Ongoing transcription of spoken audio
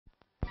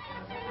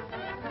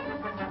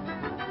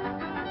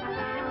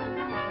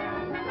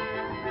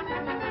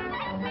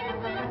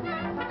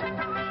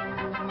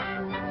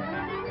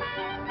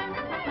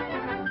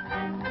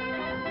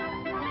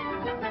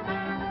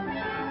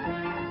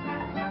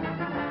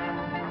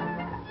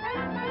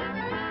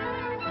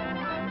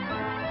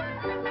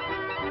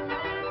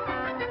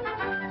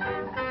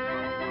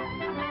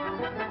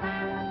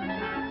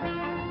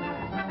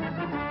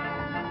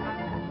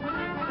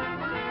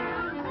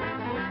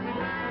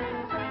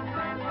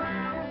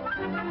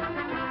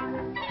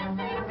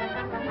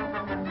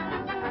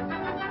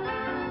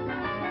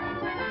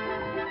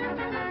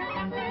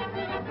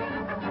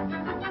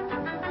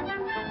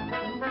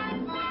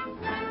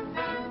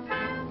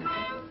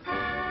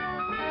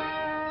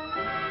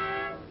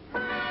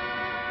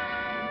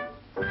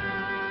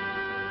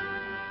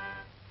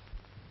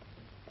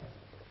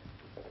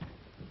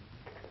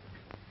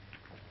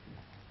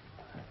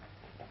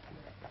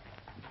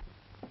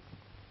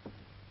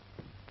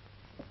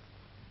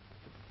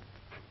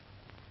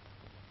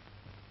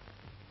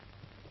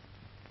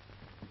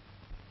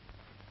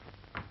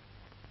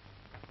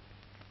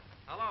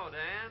Hello,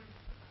 Dan.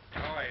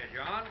 How are you,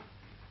 John?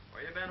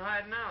 Where you been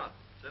hiding out?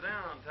 Sit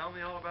down. Tell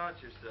me all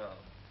about yourself.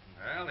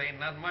 Well, ain't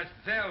nothing much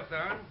to tell,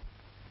 son.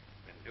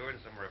 Been doing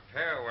some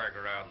repair work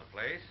around the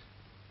place.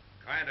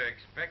 Kind of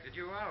expected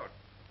you out.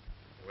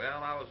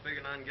 Well, I was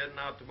figuring on getting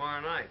out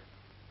tomorrow night.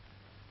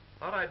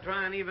 Thought I'd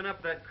try and even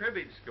up that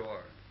cribbage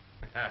score.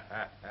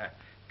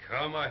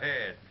 Come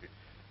ahead.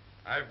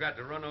 I've got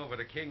to run over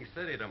to King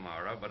City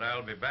tomorrow, but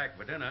I'll be back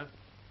for dinner.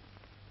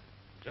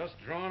 Just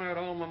drawn out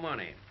all my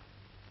money.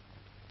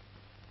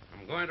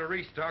 I'm going to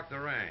restock the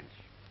ranch.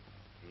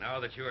 Now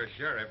that you're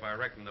sheriff, I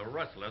reckon the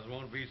rustlers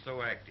won't be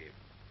so active.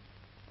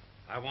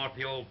 I want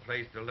the old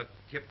place to look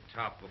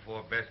tip-top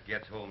before Bess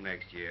gets home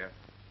next year.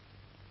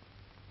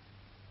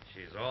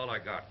 She's all I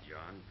got,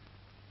 John.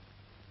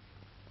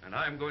 And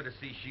I'm going to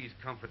see she's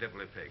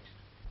comfortably fixed.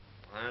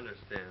 I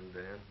understand,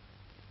 Dan.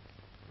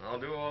 I'll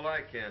do all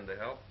I can to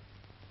help.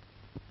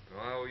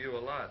 I owe you a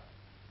lot.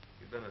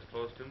 You've been as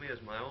close to me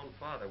as my own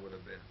father would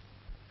have been.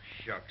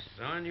 Shucks,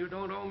 son, you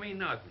don't owe me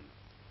nothing.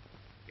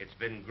 It's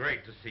been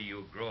great to see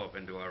you grow up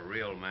into a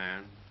real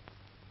man.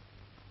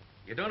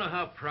 You don't know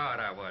how proud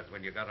I was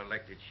when you got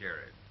elected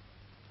sheriff.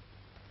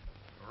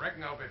 I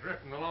reckon I'll be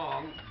drifting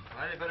along.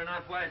 Well, you better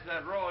not flash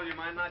that roll. You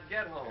might not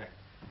get home.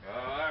 Oh,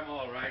 I'm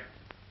all right.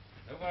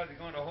 Nobody's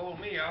going to hold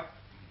me up.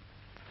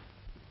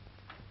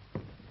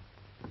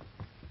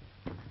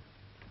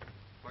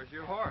 Where's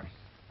your horse?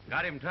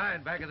 Got him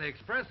tied back at the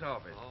express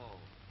office. Oh.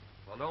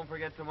 Well, don't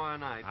forget tomorrow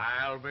night.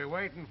 I'll be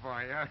waiting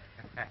for you.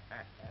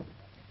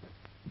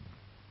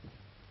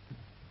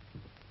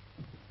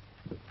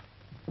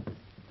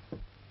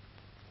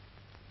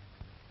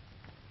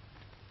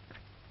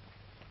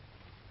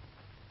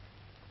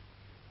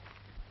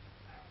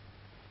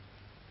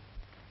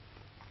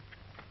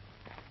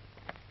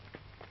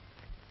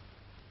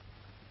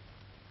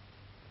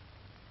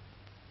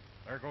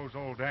 There goes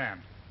old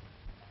Dan.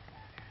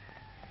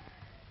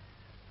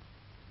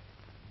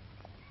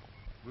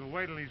 We'll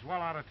wait till he's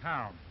well out of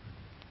town.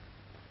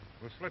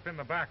 We'll slip in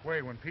the back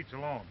way when Pete's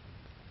alone.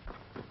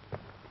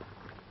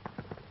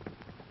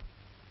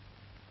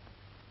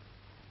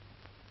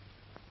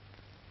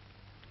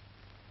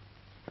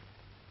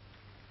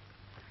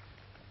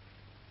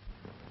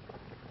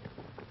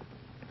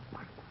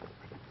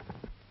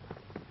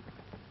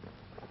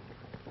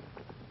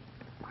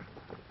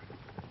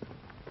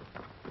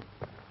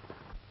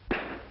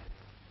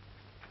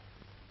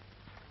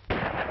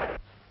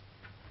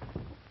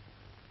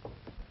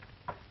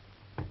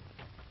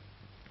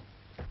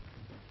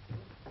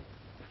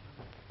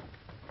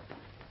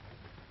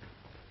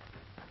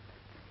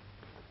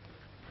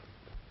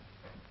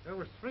 There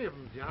was 3 of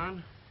them,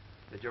 John.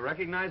 Did you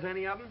recognize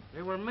any of them?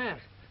 They were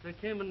masked. They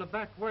came in the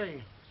back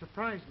way.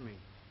 Surprised me.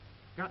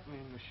 Got me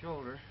in the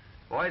shoulder.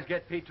 Boys,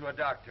 get Pete to a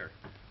doctor.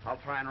 I'll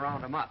try and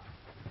round him up.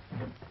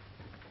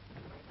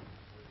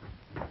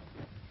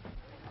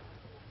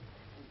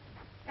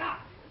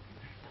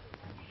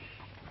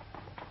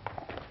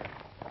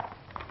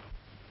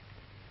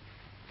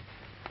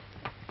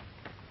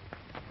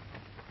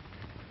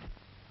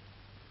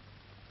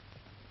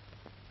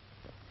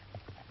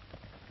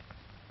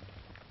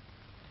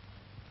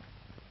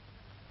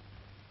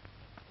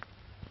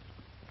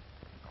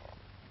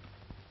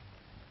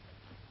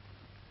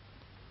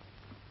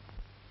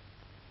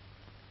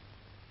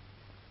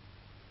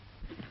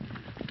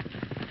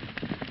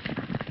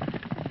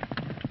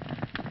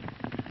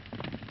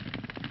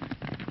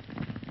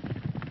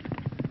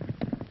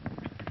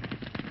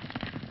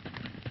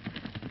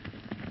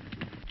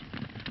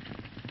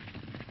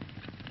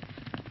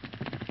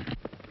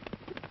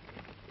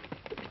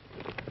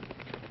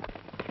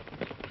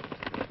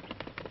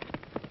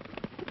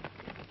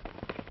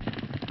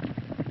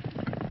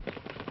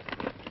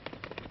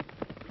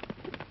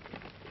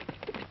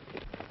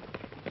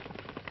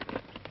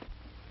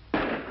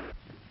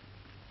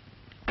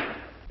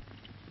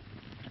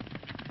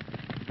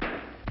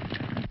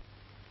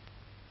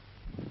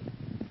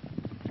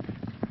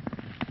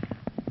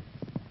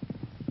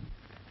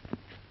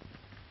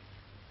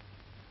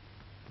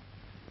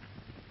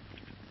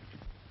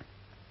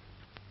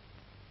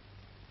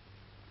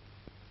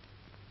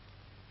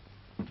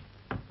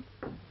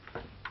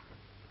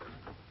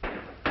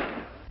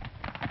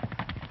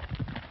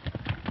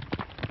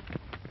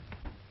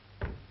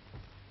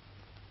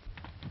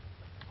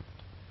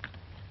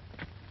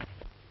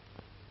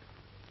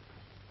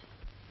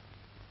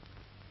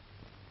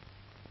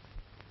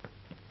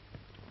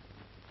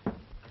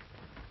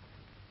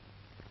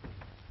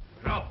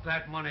 Drop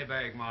that money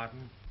bag,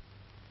 Martin.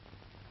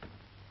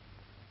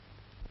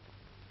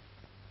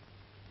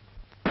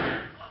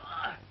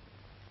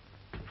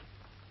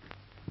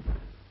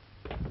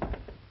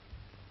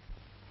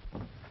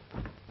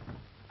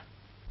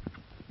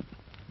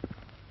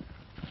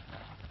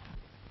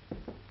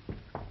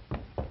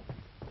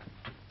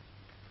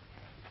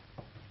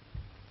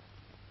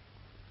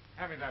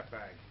 Hand me that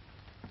bag.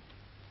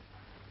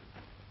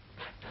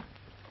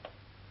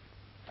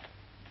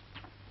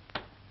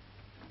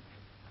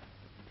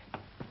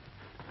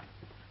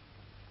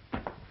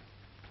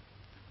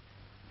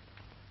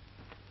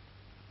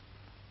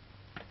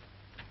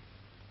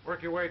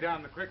 Work your way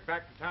down the creek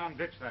back to town,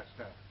 ditch that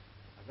stuff.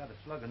 I got a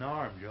slug in the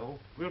arm, Joe.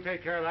 We'll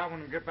take care of that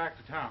when we get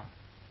back to town.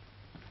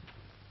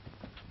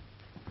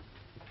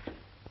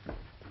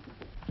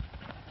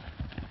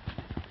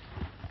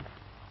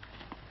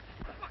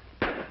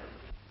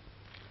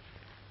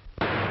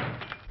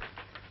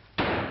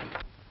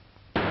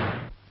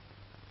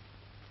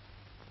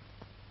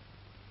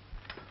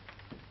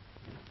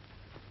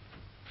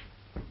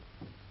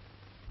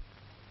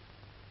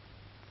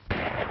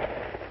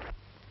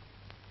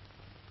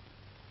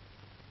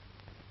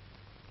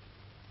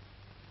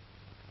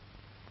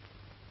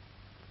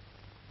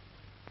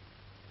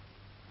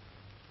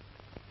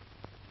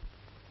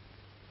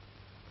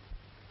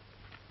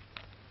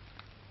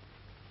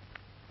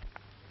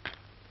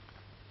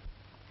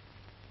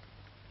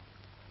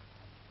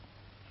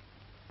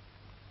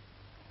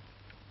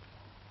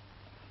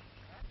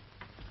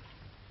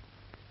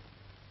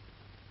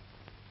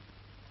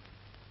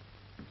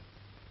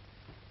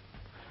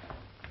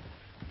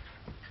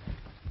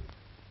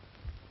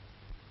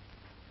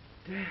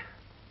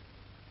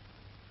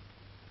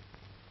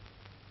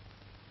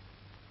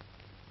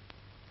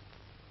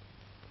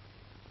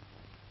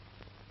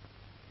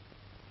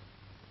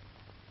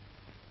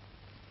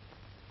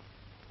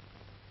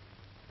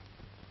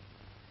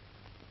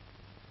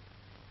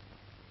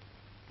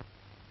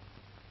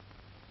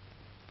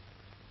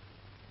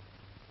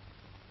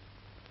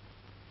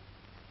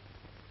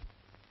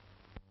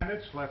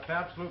 Bandits left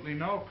absolutely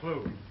no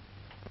clue.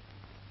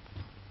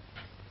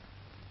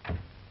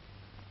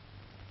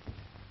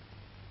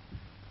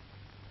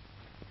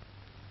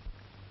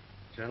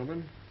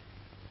 Gentlemen,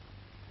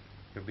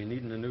 you'll be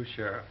needing a new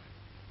sheriff.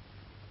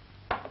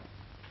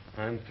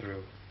 I'm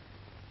through.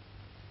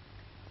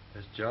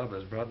 This job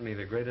has brought me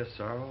the greatest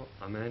sorrow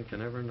a man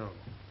can ever know.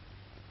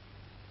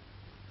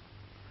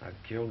 I've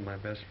killed my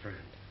best friend.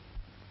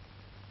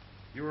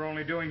 You were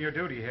only doing your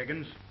duty,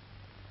 Higgins.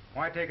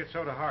 Why take it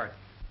so to heart?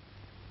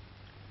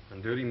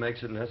 When duty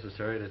makes it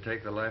necessary to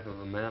take the life of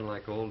a man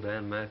like old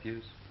Dan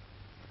Matthews,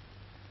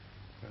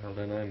 well,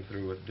 then I'm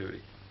through with duty.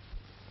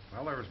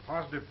 Well, there was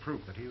positive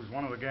proof that he was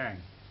one of the gang.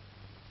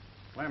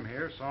 Clem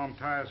here saw him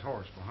tie his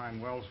horse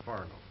behind Wells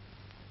Fargo.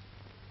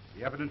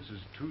 The evidence is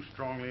too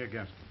strongly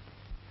against him.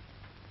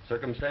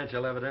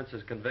 Circumstantial evidence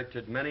has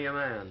convicted many a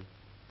man,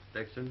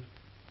 Dixon,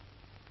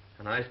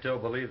 and I still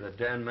believe that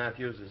Dan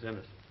Matthews is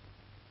innocent.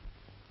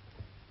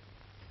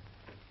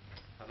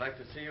 I'd like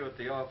to see you at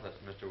the office,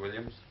 Mr.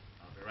 Williams.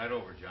 I'll be right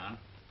over, John.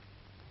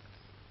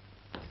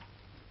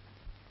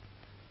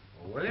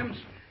 Well, Williams?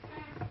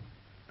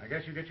 I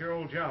guess you get your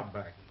old job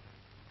back.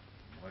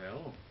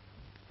 Well,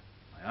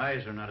 my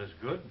eyes are not as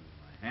good, and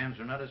my hands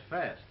are not as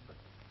fast, but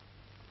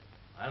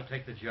I'll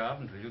take the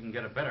job until you can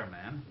get a better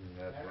man.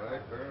 That's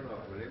right. Fair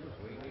enough, Williams.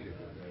 We need a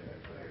good man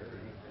here.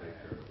 He can take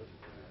care of us.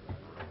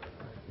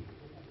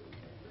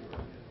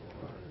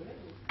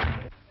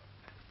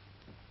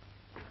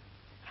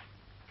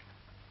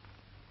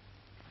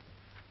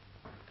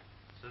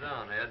 Sit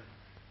down, Ed.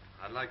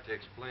 I'd like to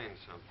explain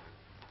something.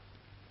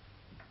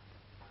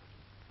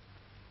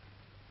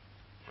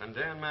 When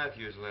Dan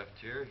Matthews left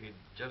here, he'd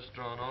just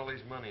drawn all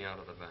his money out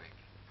of the bank.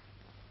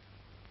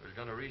 He was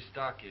going to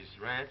restock his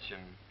ranch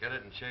and get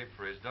it in shape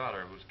for his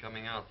daughter, who's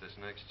coming out this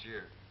next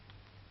year.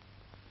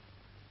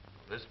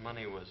 Well, this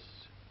money was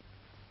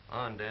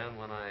on Dan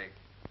when I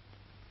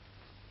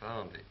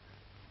found it.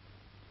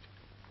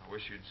 I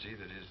wish you'd see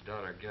that his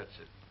daughter gets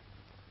it.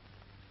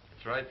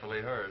 It's rightfully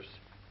hers.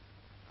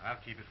 I'll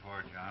keep it for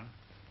her, John.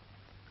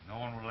 No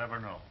one will ever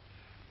know.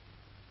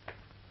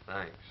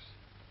 Thanks.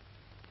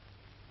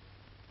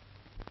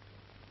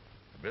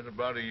 Been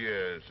about a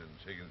year since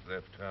Higgins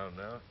left town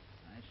now.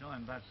 I saw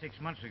him about 6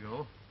 months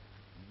ago.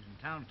 He was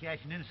in town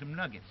cashing in some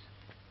nuggets.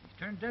 He's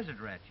turned desert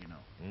rat, you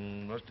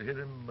know. Must have hit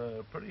him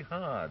pretty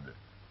hard,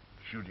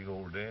 shooting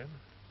old Dan.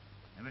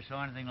 Never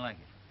saw anything like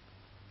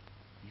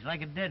it. He's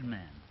like a dead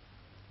man,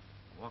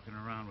 walking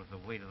around with the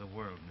weight of the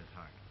world in his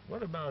heart.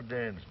 What about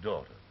Dan's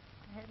daughter?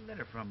 I had a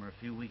letter from her a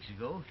few weeks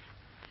ago.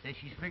 Says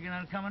she's figuring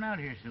on coming out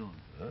here soon.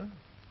 Huh?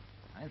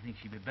 I think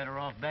she'd be better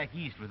off back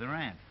east with her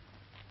aunt.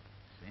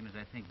 Same as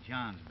I think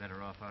John's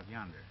better off out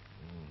yonder.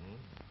 Mm-hmm.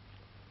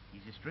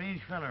 He's a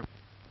strange feller.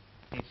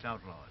 Hates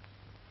outlaws.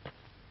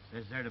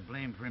 Says they're to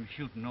blame for him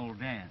shooting old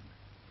Dan.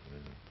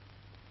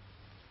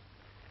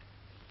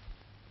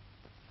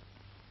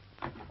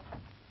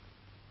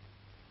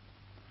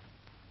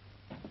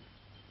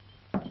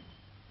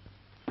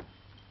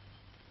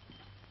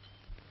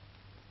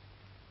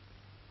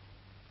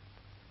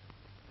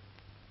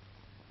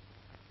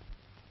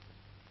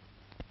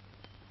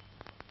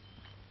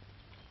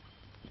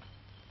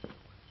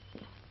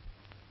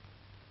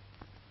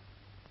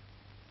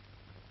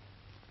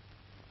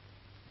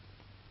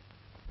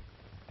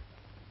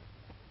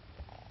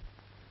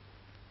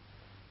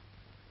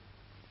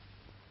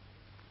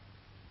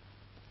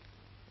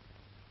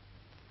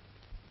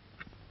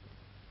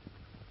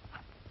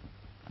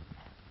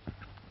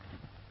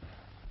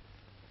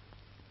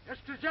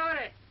 Mr.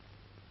 Johnny!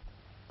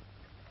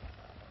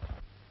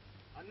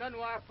 A none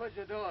wire push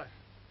the door.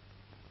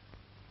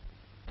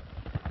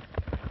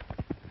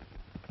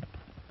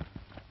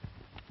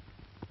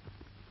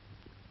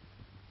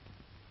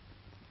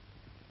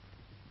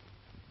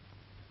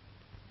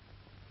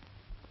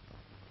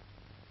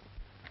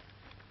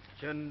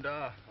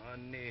 Chenda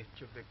ani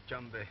chubik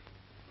chambe.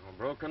 A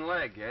broken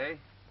leg, eh?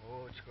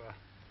 Ochka.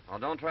 Well,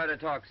 don't try to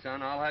talk,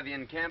 son. I'll have you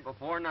in camp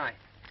before night.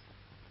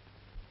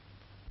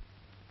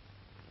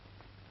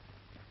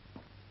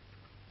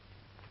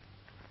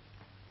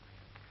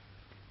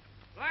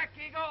 Black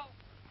Eagle!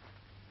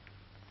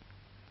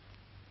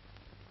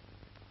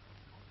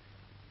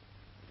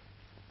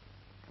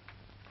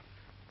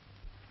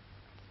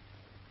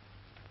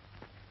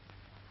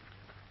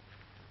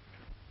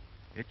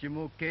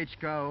 Ichimu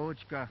kechka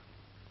ochka.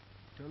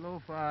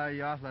 Chalofa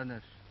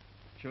yahlanas.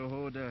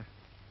 Chohoda.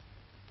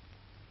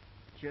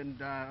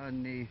 Chenda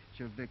ani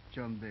chubik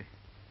chambe.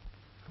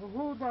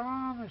 Cahoda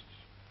honest.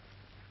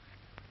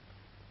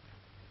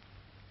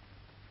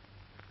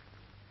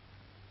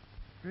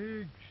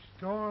 Big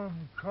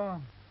storm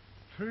come.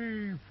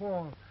 3,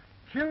 4.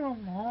 Kill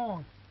 'em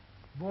all.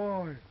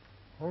 Boy,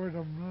 hurt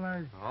 'em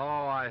leg.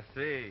 Oh, I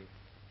see.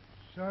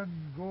 Son,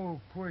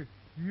 go quick.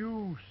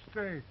 You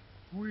stay.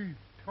 We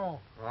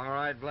talk. All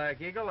right,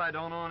 Black Eagle. I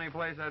don't know any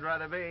place I'd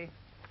rather be.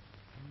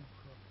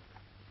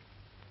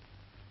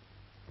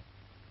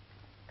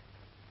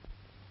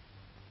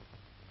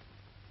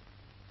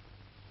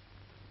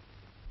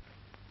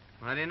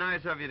 Mighty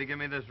nice of you to give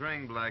me this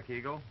ring, Black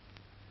Eagle.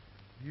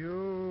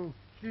 You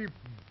keep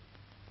 'em.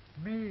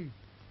 Me,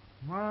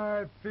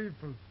 my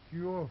people,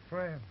 your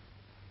friend.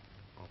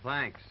 Well,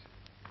 thanks.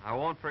 I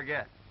won't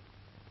forget.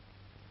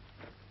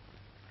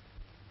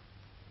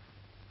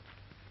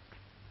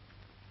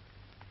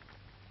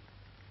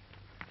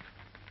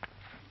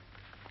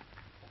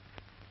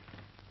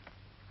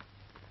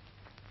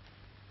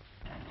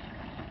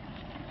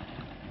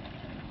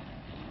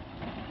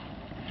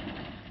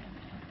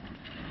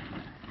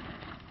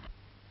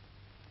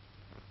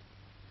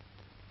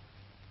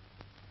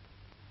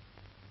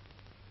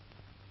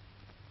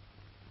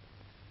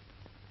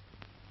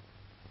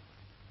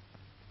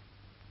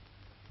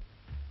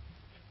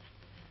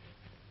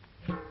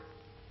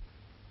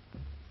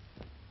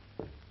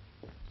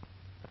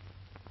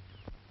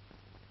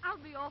 I'll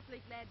be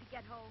awfully glad to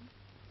get home.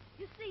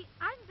 You see,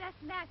 I'm Beth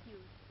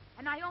Matthews,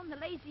 and I own the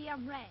Lazy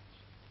M Ranch.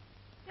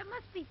 There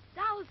must be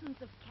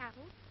thousands of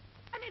cattle,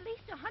 and at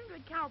least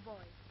 100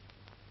 cowboys.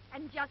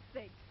 And just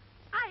think,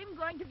 I'm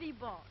going to be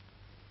boss.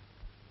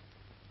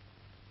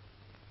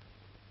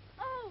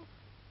 Oh,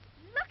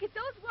 look at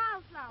those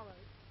wildflowers.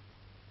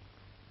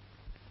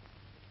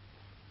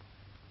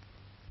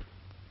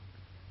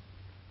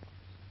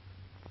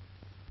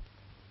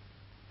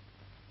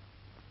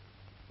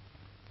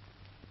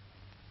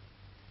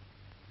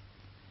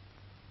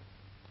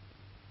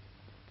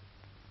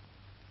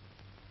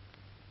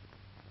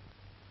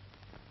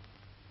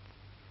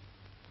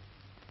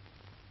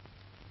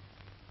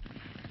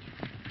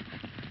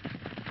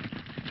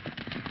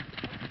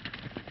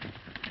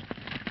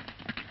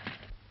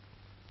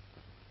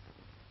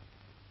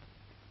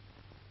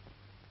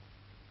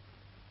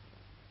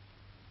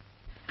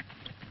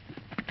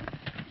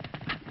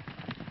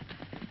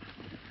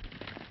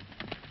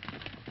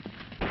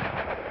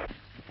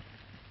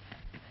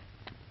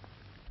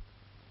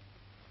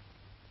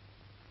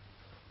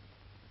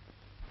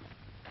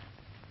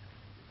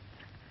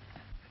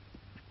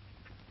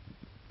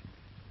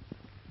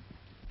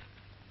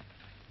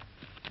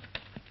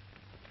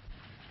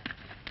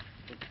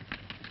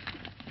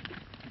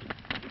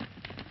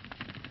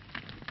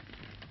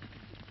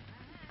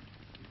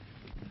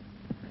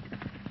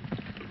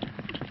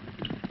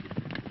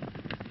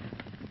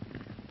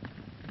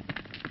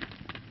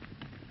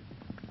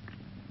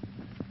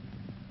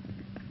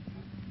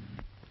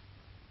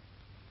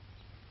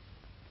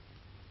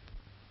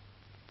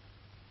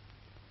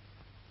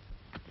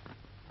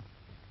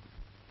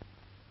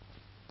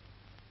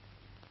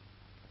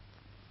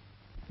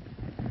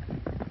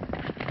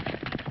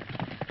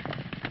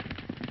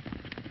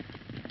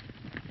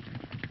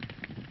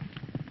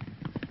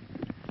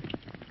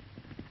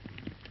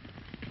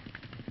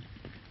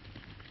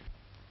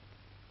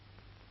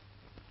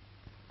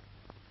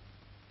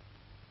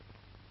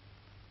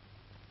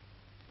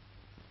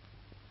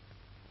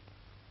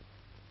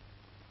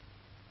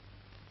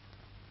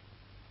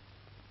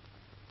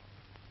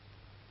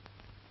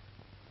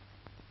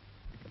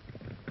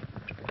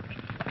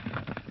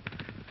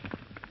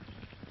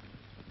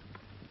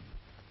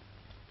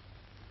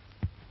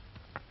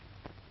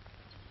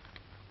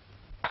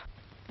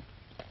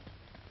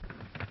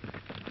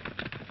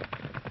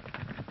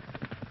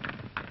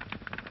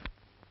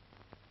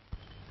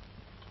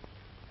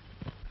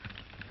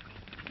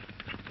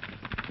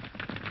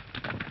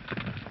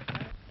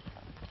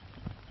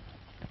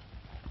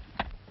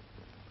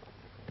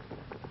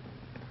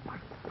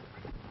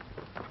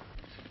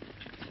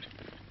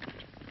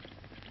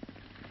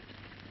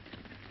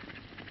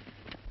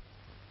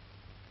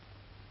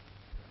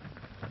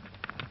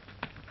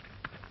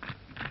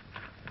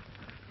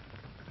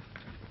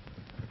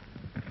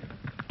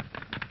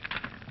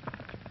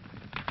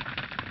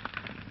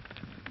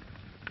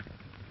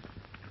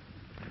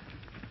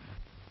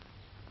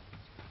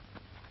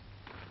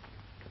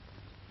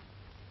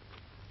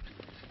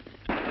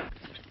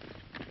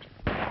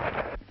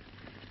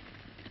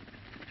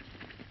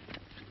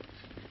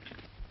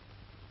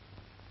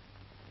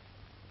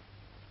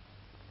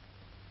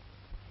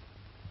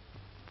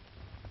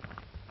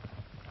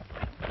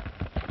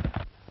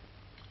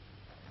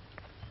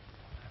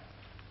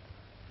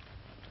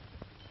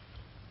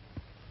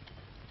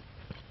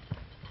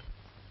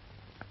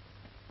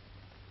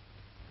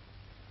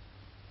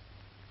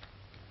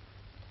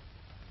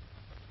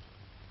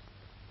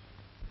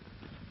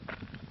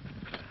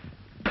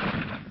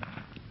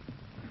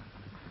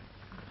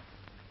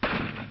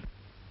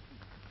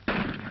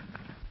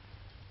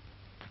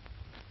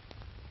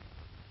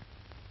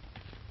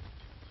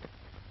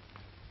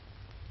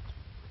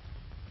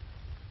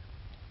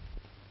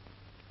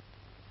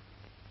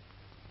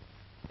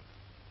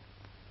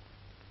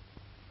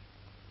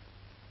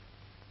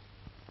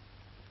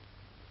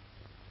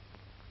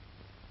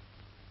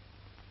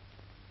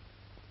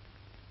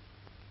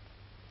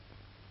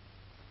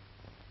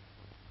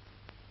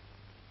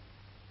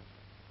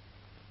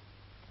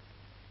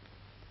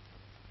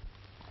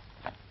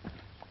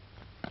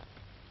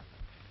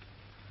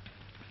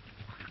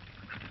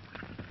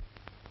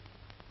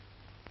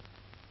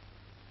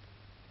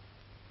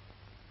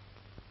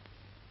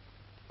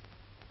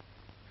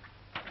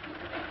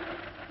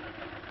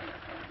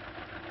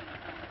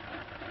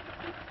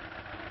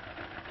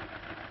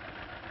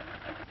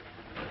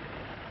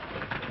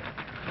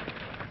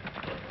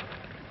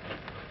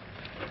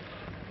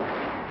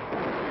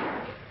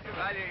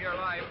 value your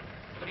life.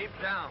 Keep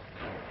down.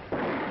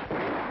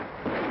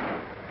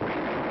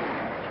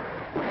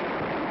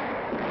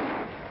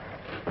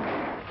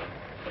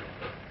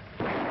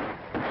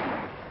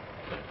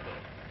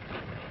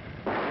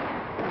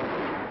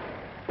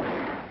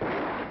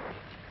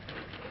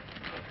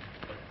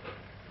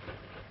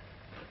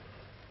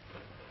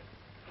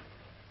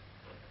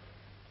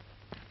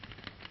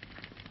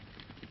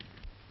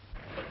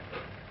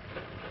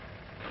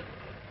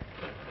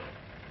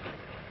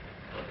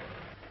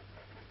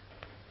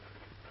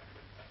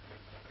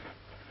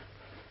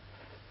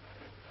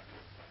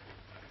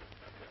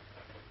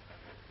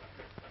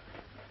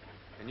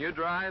 Can you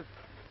drive?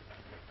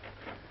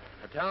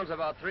 The town's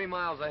about 3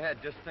 miles ahead.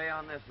 Just stay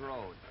on this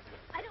road.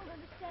 I don't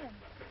understand.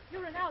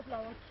 You're an outlaw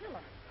or killer,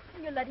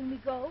 and you're letting me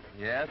go?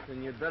 Yes,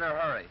 and you'd better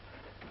hurry.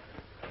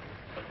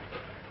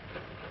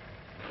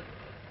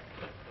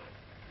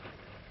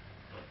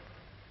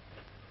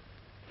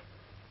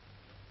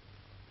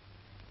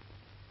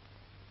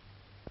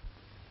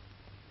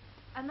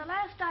 And the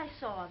last I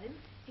saw of him,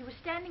 he was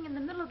standing in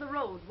the middle of the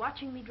road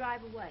watching me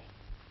drive away.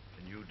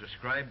 Can you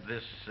describe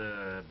this,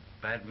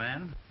 bad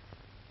man?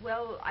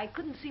 Well, I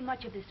couldn't see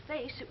much of his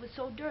face. It was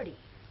so dirty.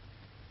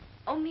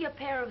 Only a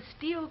pair of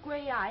steel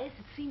gray eyes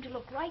that seemed to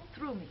look right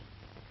through me.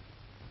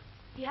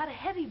 He had a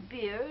heavy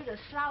beard, a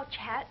slouch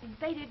hat, and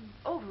faded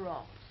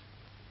overalls.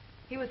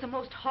 He was the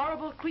most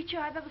horrible creature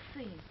I've ever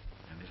seen.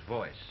 And his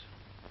voice.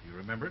 You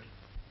remember it?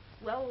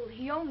 Well,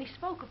 he only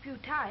spoke a few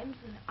times,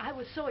 and I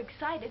was so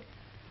excited,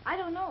 I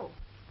don't know.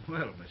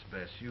 Well, Miss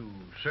Bess, you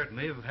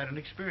certainly have had an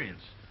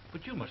experience.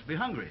 But you must be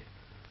hungry.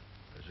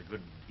 There's a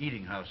good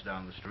eating house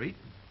down the street.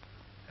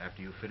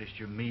 After you've finished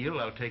your meal,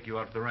 I'll take you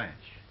out to the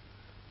ranch.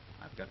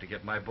 I've got to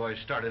get my boys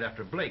started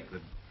after Blake.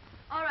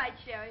 All right,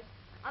 Sheriff.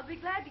 I'll be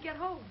glad to get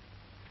home.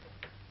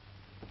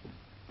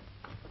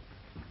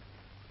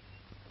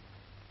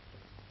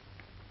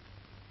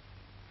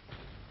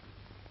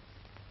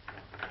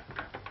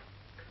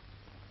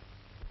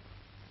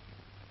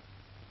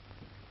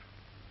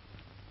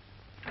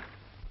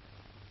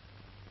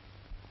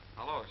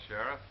 Hello,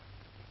 Sheriff.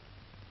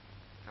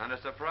 Kind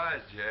of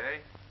surprised, Jay.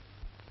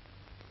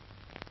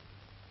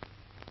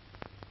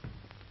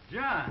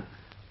 John,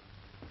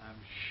 I'm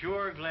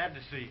sure glad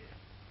to see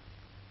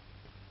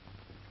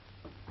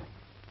you.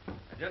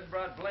 I just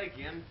brought Blake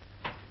in.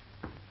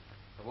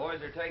 The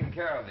boys are taking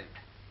care of him.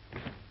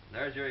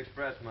 There's your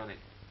express money.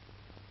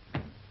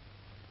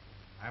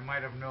 I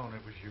might have known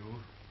it was you.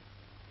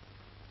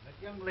 That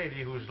young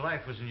lady whose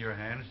life was in your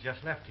hands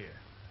just left here.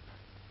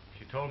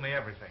 She told me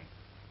everything.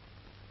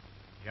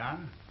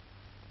 John,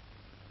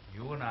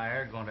 you and I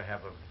are going to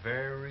have a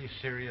very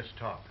serious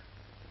talk.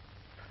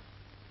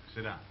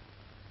 Sit down.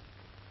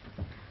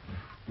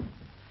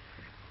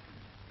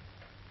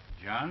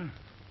 John,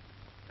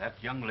 that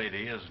young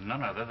lady is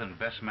none other than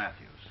Bess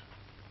Matthews.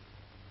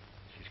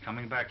 She's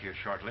coming back here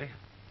shortly.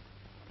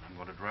 I'm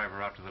going to drive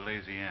her out to the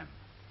Lazy Inn.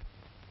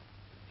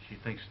 She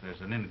thinks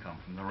there's an income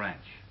from the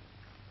ranch.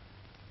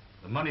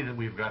 The money that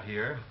we've got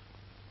here,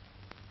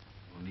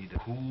 we'll need a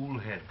cool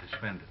head to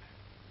spend it.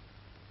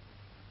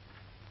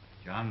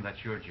 John,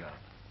 that's your job.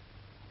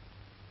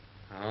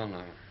 Oh,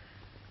 no.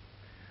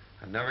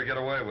 I'd never get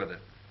away with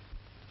it.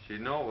 She'd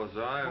know it was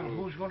I Well,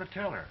 who... who's going to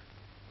tell her?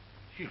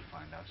 She'll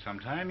find out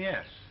sometime,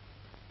 yes.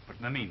 But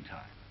in the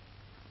meantime,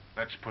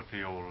 let's put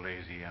the old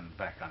Lazy Inn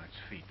back on its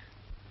feet.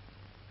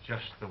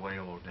 Just the way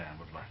old Dan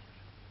would like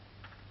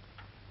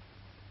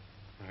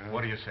it. Well,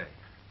 What do you say?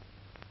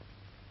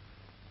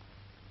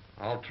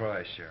 I'll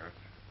try, Sheriff.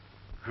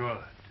 Good.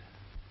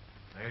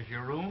 There's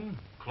your room,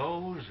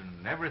 clothes,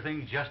 and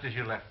everything just as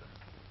you left them.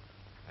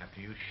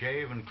 After you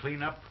shave and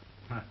clean up,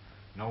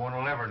 no one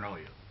will ever know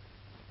you.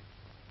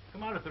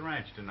 Come out at the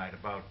ranch tonight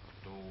about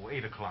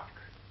 8 o'clock.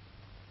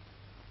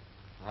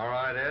 All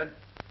right, Ed.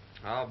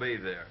 I'll be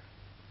there.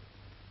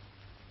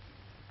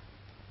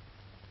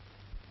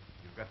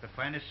 You've got the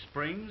finest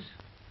springs,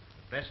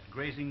 the best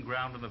grazing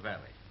ground in the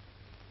valley.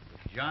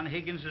 If John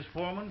Higgins is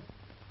foreman,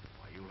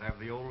 why, you'll have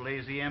the old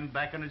Lazy M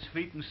back on its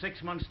feet in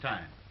 6 months'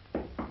 time.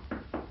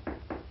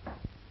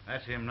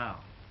 That's him now.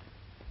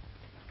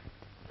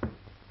 Good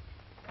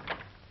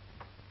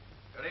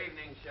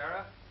evening,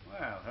 Sheriff.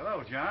 Well,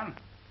 hello, John.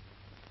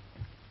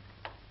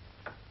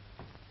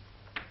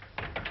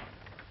 Miss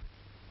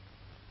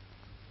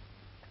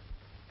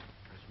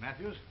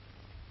Matthews,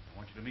 I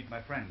want you to meet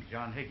my friend,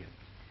 John Higgins.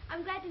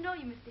 I'm glad to know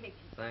you, Mr. Higgins.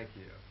 Thank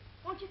you.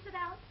 Won't you sit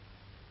down?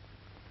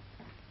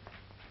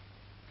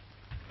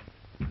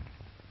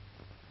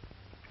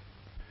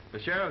 The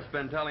sheriff's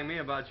been telling me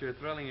about your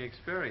thrilling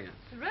experience.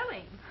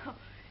 Thrilling.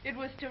 It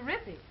was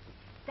terrific.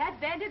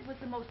 That bandit was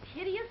the most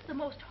hideous, the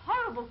most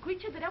horrible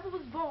creature that ever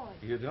was born.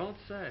 You don't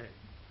say.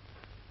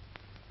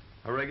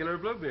 A regular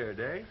Bluebeard,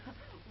 eh?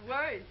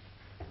 Worse.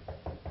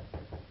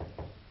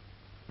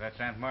 That's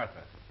Aunt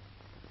Martha.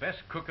 Best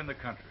cook in the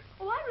country.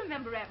 Oh, I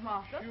remember Aunt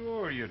Martha.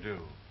 Sure you do.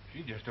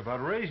 She just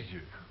about raised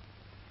you.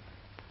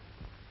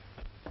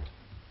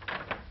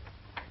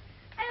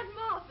 Aunt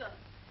Martha.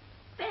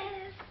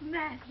 Bess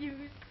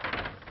Matthews.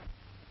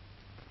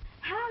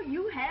 How Well,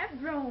 you have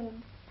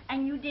grown,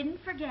 and you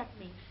didn't forget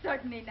me.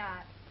 Certainly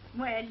not.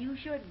 Well, you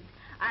shouldn't.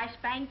 I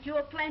spanked you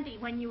aplenty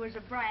when you was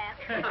a brat.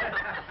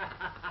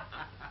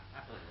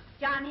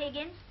 John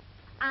Higgins,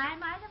 I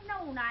might have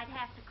known I'd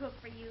have to cook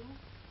for you.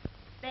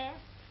 Bess,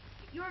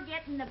 you're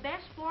getting the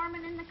best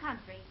foreman in the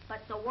country,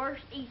 but the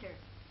worst eater.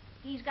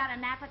 He's got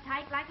an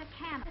appetite like a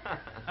camel.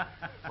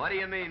 What do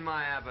you mean,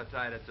 my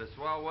appetite? It's a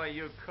swell way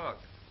you cook.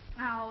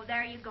 Oh,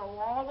 there you go,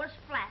 always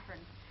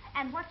flattering.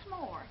 And what's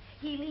more,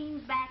 he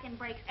leans back and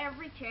breaks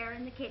every chair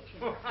in the kitchen.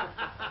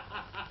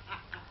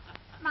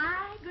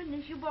 My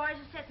goodness, you boys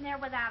are sitting there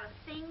without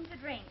a thing to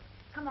drink.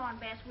 Come on,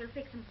 Bess, we'll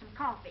fix him some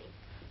coffee.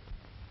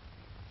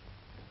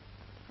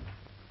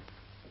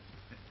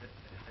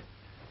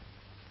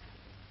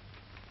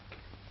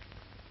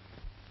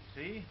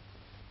 See?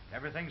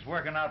 Everything's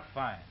working out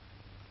fine.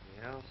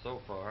 Yeah, so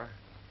far.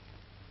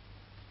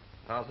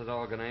 How's it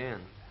all gonna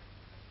end?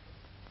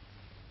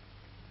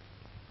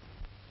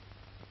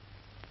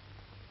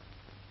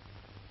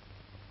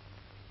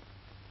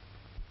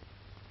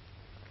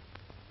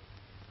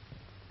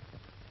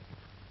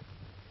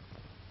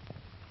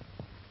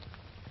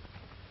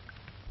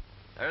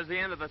 There's the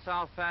end of the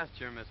south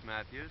pasture, Miss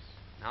Matthews.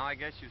 Now I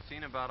guess you've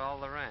seen about all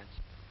the ranch.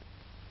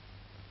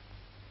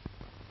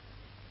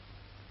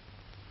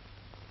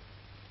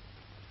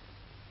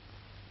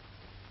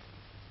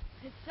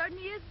 It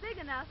certainly is big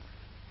enough.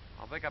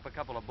 I'll pick up a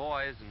couple of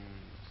boys and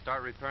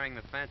start repairing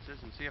the fences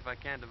and see if I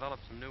can't develop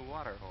some new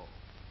water holes.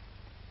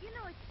 You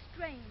know, it's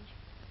strange,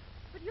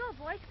 but your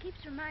voice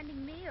keeps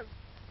reminding me of...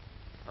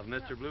 Of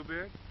Mr.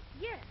 Bluebeard?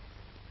 Yes.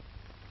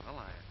 Well,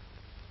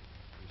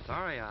 I'm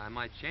sorry. I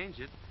might change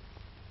it.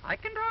 I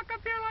can talk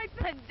up here like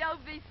that.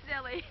 Don't be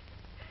silly.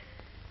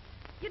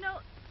 You know,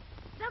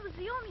 that was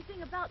the only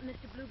thing about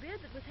Mr.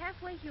 Bluebeard that was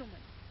halfway human.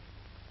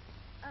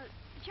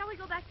 Shall we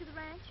go back to the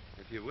ranch?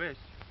 If you wish.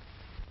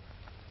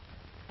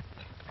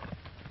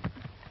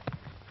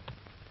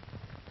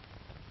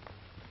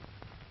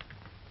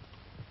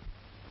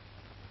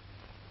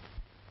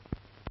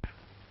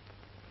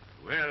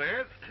 Well,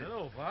 Ed.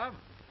 Hello, Bob.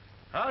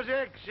 How's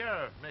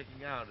ex-sheriff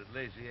making out at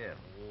Lazy M?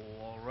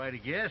 Oh, all right, I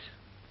guess.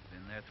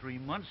 Been there 3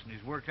 months, and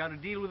he's worked out a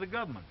deal with the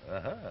government.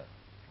 Uh-huh.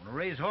 Want to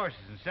raise horses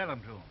and sell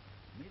them to him.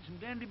 Made some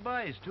dandy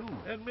buys, too.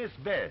 And Miss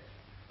Beth,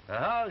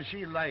 how's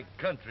she like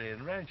country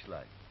and ranch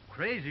life?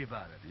 Crazy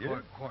about it. Yeah?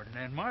 Courting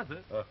Aunt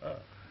Martha. Uh-huh.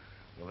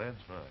 Well,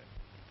 that's fine.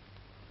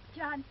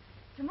 John,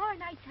 tomorrow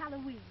night's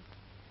Halloween.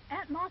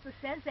 Aunt Martha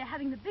says they're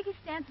having the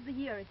biggest dance of the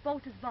year at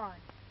Bolter's Barn.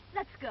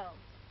 Let's go.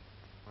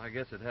 I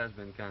guess it has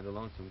been kind of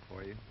lonesome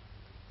for you.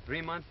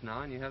 3 months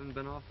now, and you haven't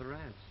been off the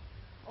ranch.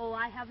 Oh,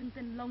 I haven't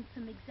been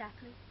lonesome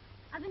exactly.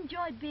 I've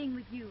enjoyed being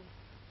with you.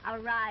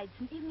 Our rides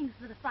and evenings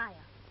with the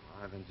fire.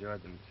 I've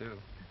enjoyed them, too.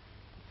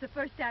 It's the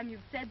first time you've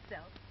said so.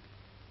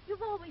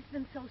 You've always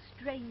been so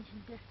strange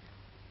and distant.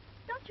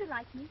 Don't you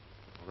like me?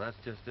 Well,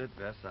 that's just it,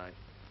 Bess.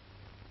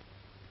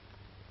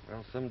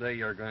 Well, someday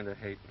you're going to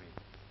hate me.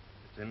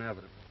 It's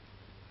inevitable.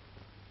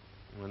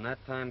 And when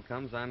that time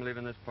comes, I'm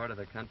leaving this part of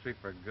the country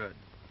for good.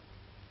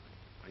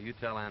 Well, you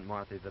tell Aunt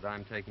Martha that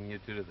I'm taking you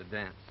two to the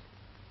dance.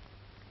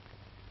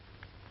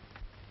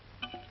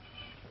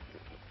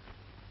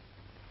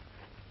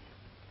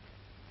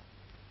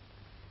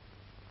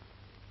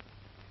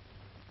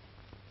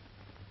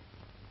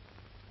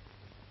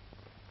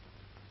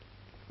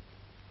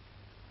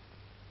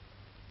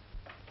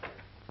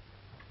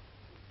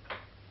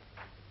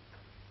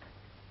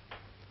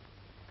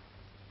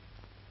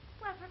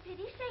 Well, for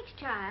pity's sakes,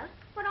 child,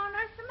 what on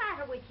earth's the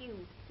matter with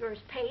you? You're as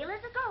pale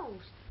as a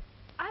ghost.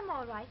 I'm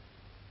all right.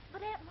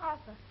 But Aunt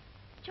Martha,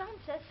 John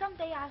says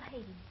someday I'll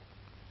hate him.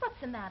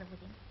 What's the matter with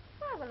him?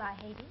 Why will I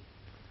hate him?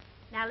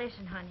 Now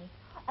listen, honey.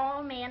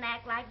 All men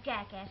act like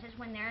jackasses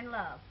when they're in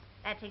love.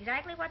 That's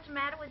exactly what's the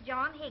matter with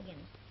John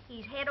Higgins.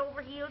 He's head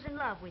over heels in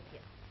love with you.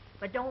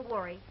 But don't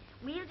worry.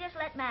 We'll just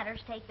let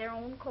matters take their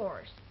own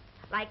course.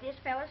 Like this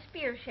fella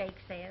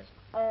Spearshake says,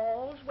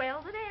 all's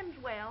well that ends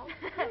well.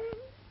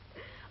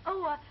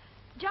 Oh,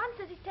 John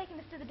says he's taking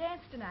us to the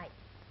dance tonight.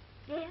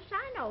 Yes,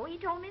 I know. He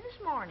told me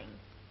this morning.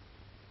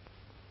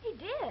 He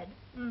did?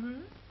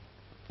 Mm-hmm.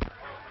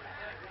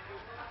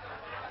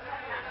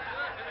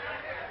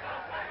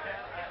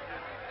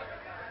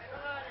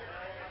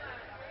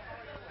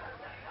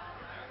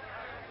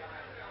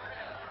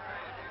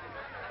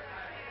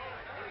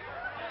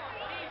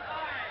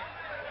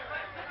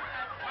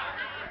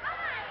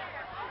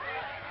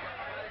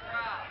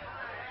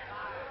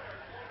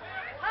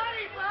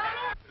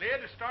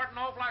 Lid is starting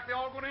off like they're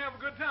all going to have a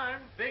good time.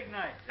 Big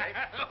night, eh?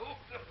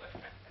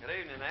 Good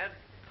evening, Ed.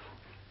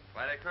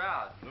 Quite a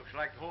crowd. Looks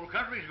like the whole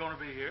country's going to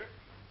be here.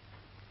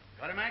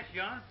 Got a match,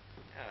 John?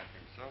 Yeah, I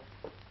think so.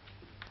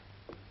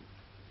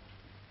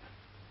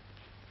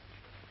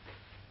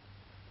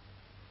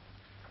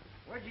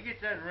 Where'd you get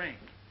that ring?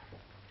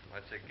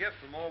 Well, it's a gift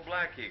from old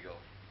Black Eagle.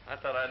 I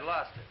thought I'd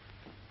lost it.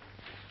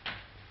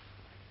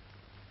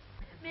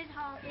 Miss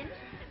Hawkins,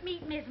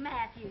 meet Miss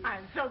Matthews.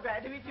 I'm so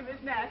glad to meet you, Miss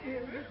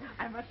Matthews.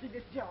 I must be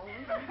Miss Jones.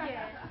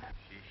 Yes.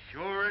 She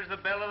sure is the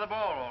belle of the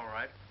ball, all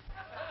right.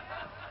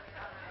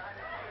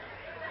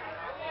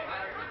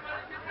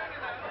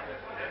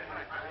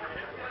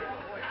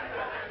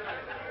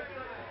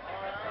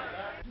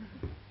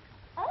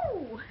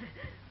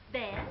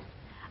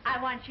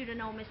 wants you to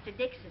know Mr.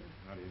 Dixon.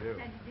 How do you do?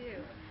 How do you do?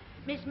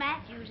 Miss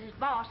Matthews is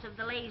boss of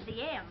the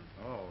Lazy M.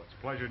 Oh, it's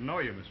a pleasure to know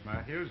you, Miss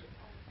Matthews.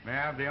 May I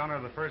have the honor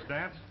of the first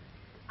dance?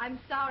 I'm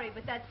sorry,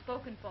 but that's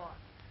spoken for.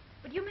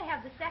 But you may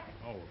have the second.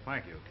 Oh, well,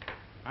 thank you.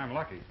 I'm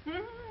lucky.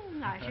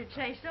 I should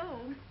say so.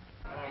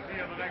 I'll see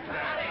you on the next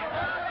dance.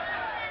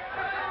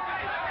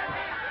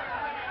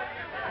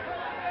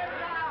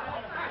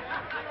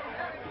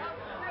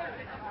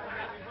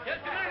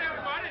 Just a minute,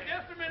 everybody.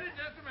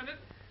 Just a minute.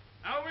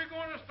 Now we're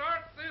going to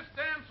start this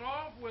dance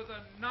off with a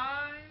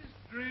nice,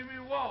 dreamy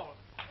waltz.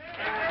 Come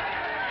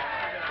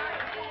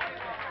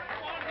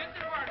on, get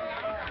your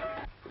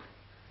partner.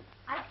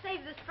 I'd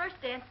save this first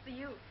dance for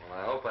you. Well,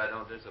 I hope I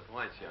don't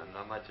disappoint you. I'm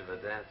not much of a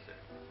dancer.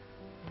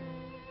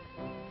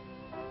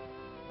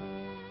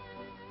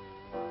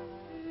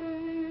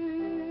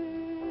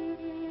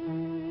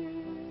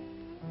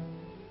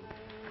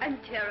 I'm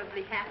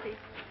terribly happy.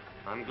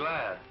 I'm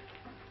glad.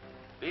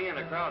 Being in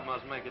a crowd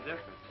must make a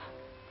difference.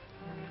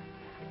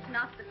 It's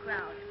not the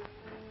crowd.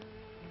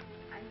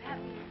 I'm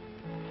happy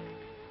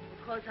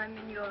because I'm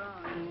in your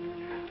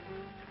arms.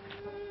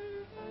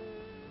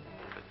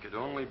 It could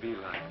only be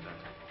like that.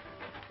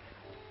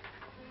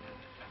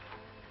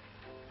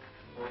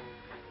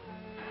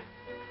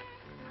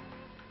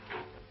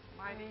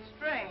 Mighty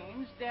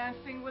strange,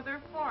 dancing with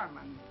her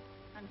foreman.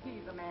 And he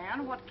the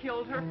man what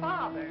killed her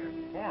father.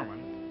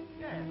 Foreman?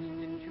 Yes,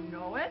 didn't you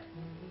know it?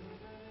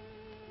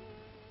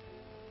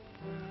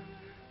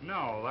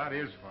 No, that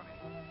is funny.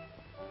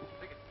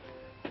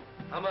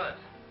 How much?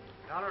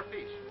 $1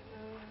 apiece.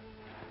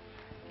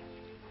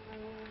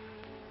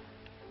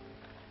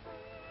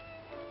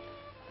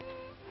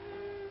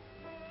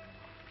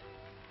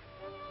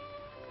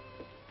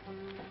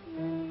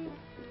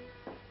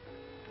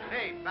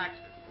 Hey,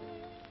 Baxter.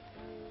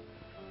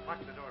 Watch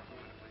the door for a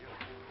minute, will you?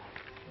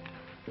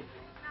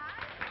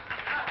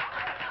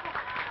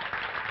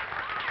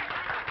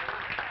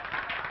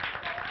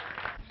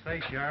 Say,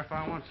 Sheriff,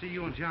 I want to see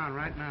you and John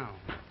right now.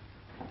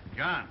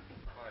 John.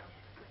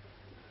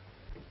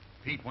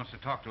 Pete wants to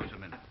talk to us a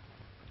minute.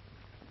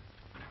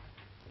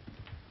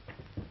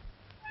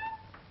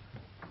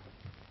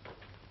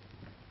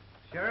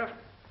 Sheriff,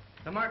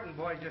 the Martin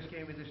boy just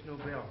gave me this new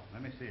bill.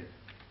 Let me see it.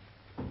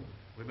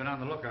 We've been on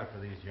the lookout for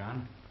these,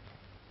 John.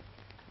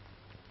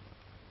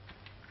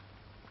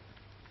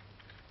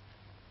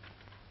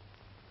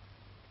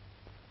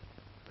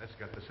 That's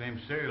got the same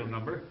serial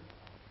number as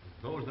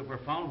those that were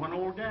found when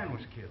old Dan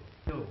was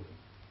killed.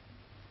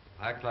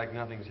 Act like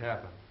nothing's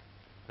happened.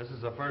 This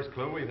is the first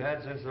clue we've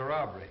had since the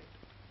robbery.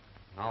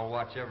 I'll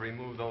watch every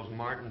move those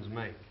Martins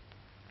make.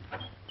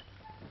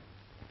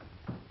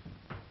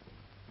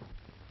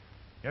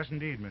 Yes,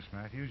 indeed, Miss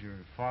Matthews.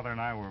 Your father and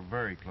I were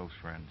very close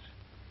friends.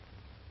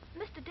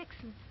 Mr.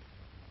 Dixon,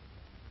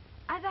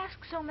 I've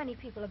asked so many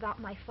people about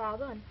my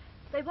father, and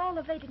they've all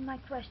evaded my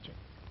questions.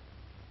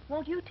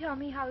 Won't you tell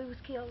me how he was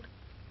killed?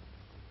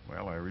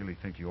 Well, I really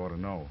think you ought to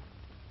know.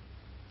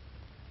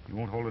 You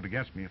won't hold it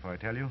against me if I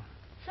tell you?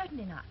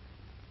 Certainly not.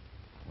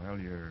 Well,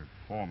 your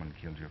foreman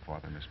killed your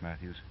father, Miss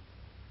Matthews.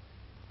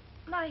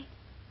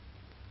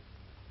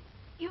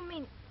 You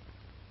mean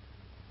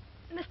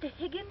Mr.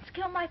 Higgins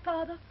killed my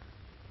father?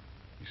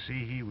 You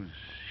see, he was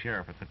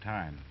sheriff at the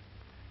time.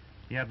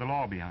 He had the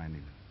law behind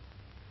him.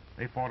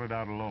 They fought it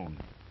out alone.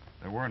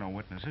 There were no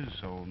witnesses,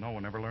 so no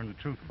one ever learned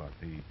the truth about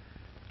the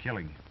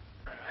killing.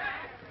 Now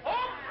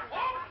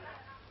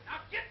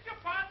get your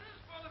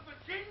partners for the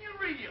Virginia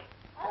reel.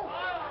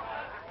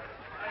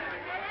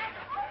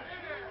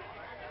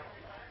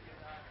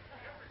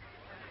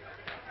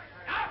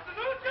 Now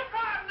salute your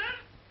partners.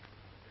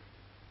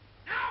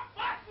 Now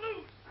bust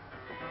loose.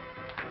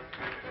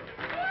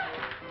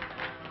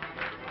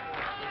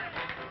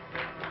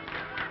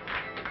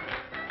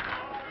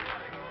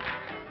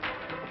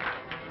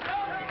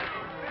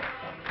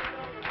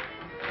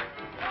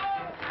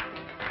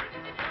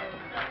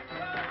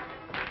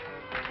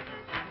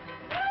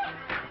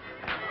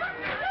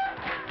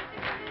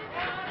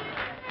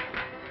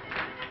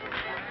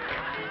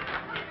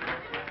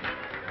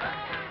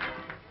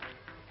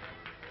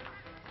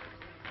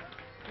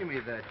 Give me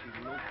that, you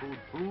no-food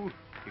fool.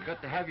 You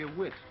got to have your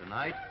wits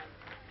tonight.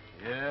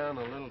 Yeah, and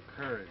a little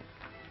courage.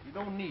 You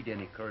don't need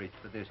any courage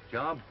for this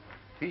job.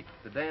 Pete,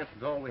 the dance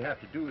is all we have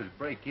to do is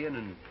break in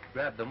and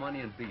grab the money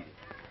and beat it.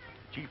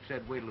 The chief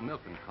said wait till the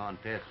milking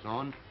contest's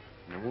on, and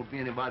there won't be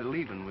anybody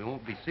leaving. We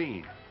won't be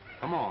seen.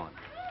 Come on.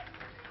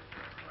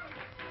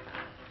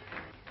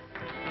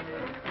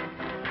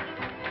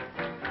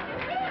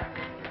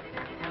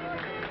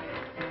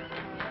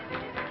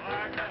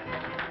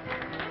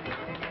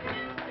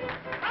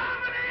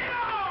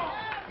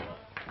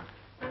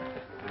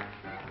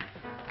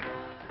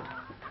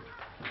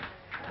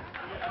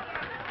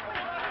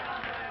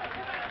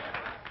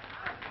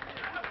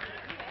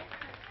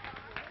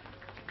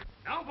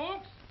 Now,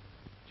 folks,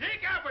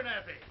 Jake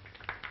Abernathy,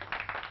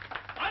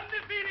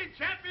 undefeated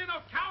champion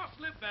of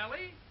Cowslip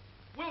Valley,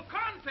 will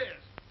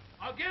contest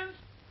against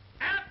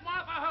Aunt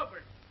Martha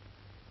Hubbard,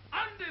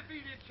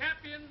 undefeated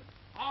champion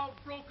of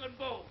Broken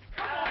Bow.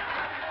 Come on.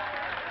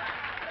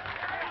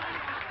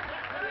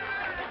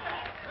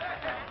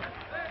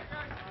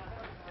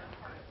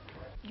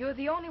 You're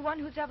the only one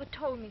who's ever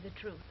told me the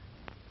truth.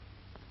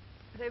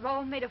 They've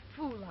all made a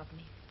fool of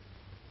me.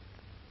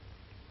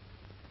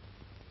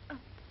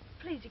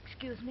 Please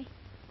excuse me.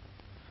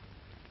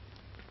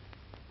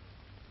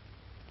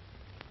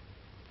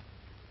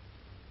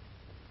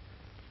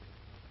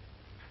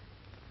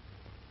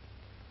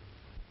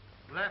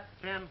 Left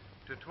 10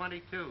 to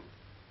 22.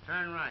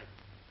 Turn right.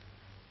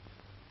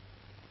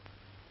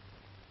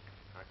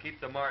 I'll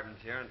keep the Martins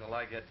here until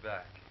I get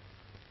back.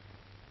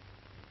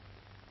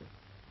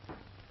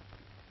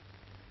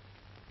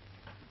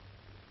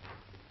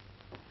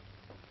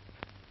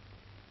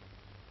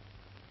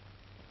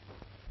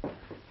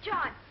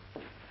 John!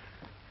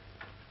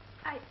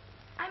 I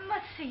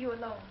must see you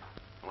alone.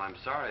 Well, I'm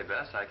sorry,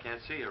 Bess. I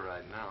can't see you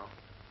right now.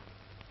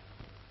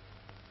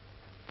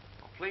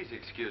 Oh, please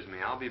excuse me.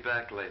 I'll be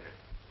back later.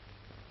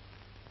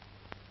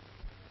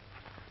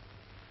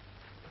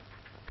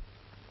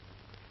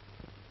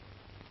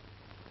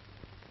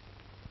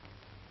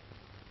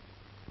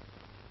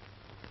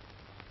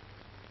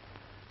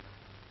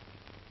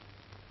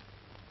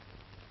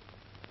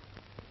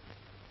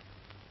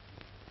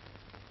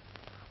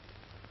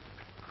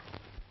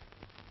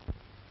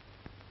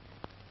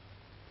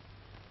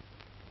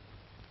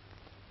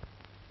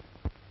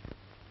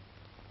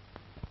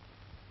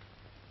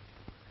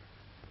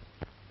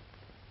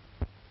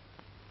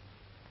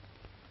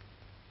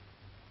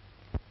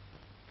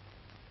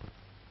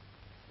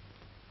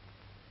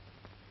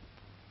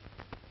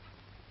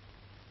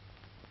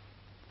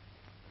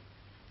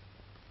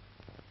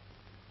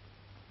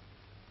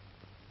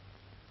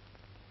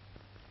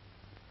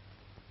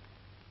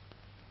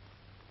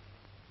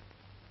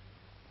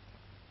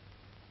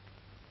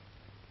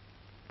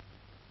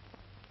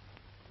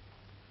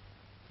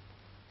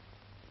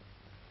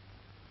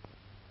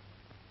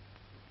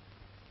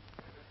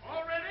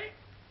 All ready?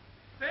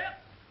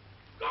 Set.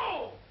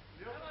 Go!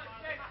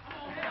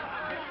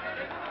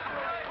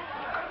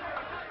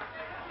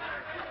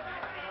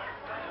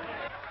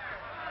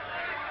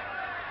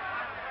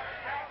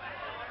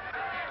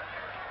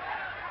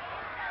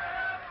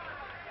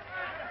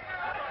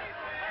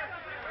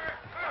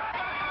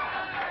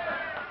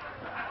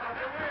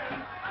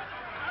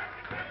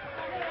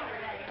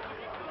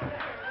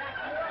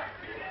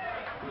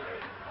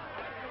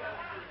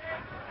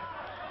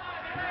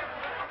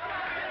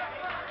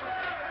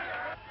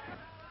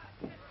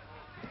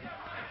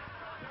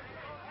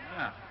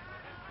 Yeah.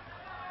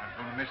 Not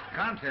going to miss the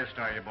contest,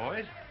 are you,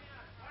 boys?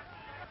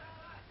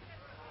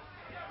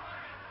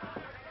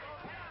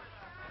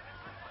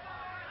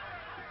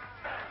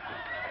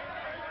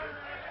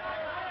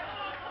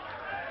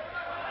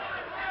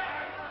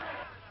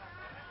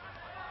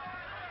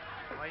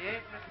 Well, you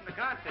ain't missing the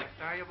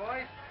contest, are you,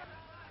 boys?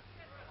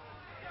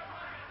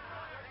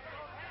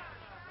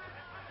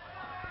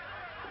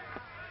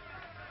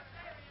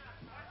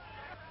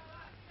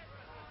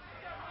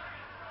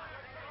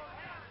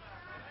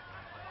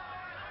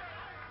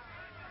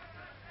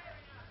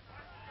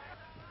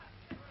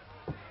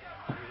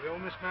 You will,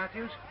 Miss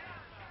Matthews?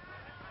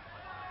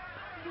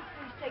 Will you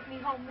please take me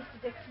home,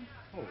 Mr. Dixon?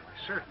 Oh,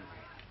 certainly.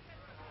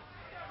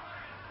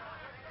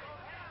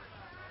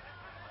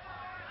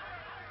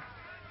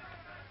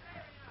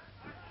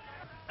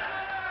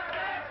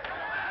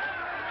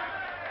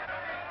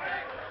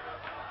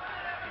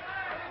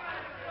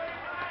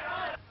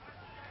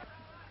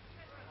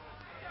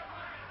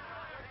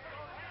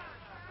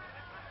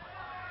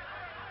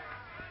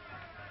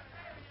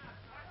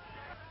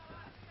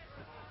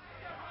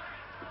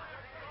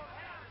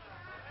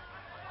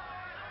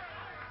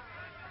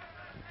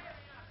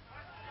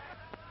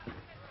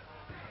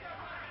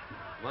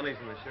 Money's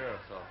in the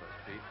sheriff's office,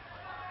 Pete.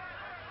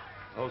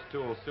 Those two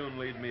will soon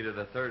lead me to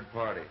the third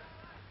party.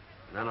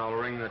 And then I'll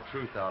wring the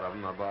truth out of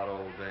them about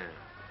old Dan.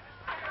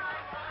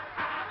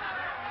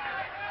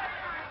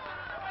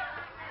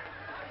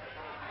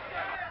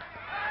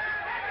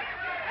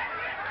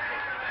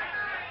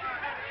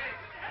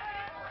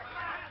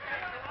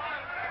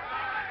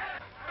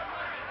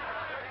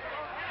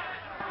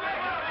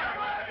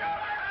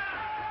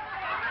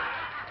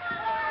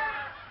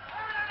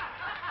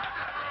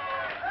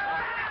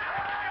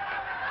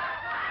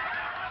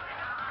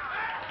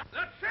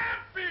 The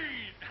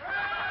champion!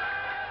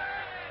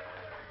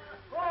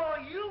 Oh,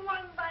 you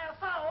won by a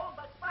foul,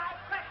 but by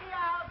cracky,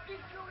 I'll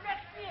beat you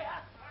next year.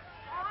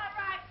 All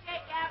right,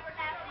 Jake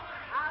Abernathy.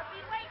 I'll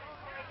be waiting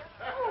for you.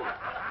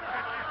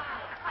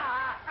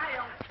 I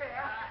don't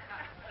care.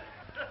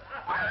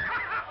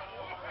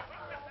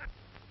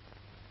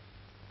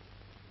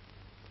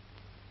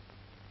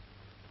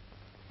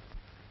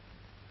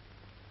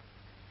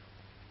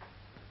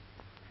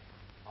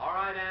 All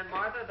right, Aunt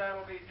Martha,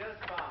 that'll be just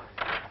fine.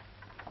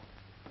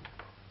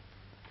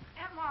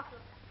 Aunt Martha,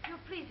 you'll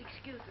please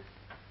excuse us.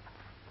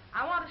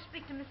 I want to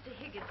speak to Mr.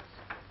 Higgins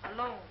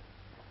alone.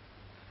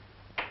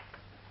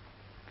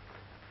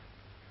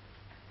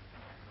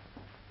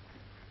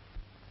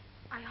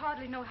 I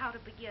hardly know how to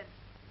begin.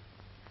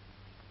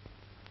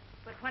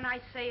 But when I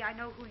say I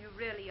know who you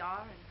really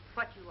are and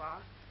what you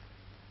are,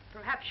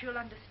 perhaps you'll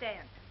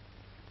understand.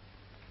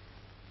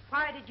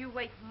 Why did you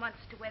wait months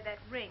to wear that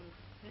ring,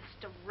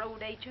 Mr.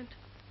 Road Agent?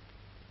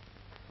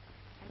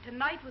 And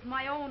tonight, with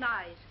my own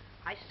eyes,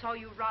 I saw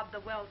you rob the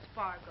Wells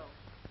Fargo.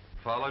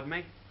 Followed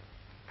me?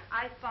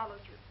 I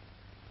followed you.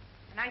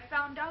 And I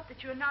found out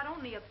that you're not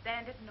only a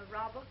bandit and a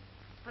robber,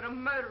 but a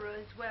murderer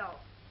as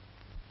well.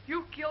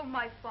 You killed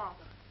my father.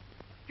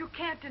 You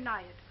can't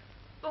deny it.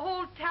 The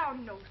whole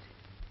town knows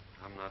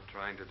it. I'm not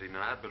trying to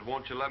deny it, but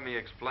won't you let me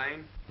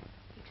explain?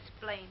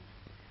 Explain.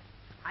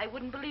 I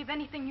wouldn't believe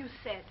anything you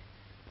said.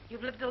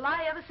 You've lived a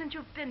lie ever since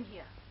you've been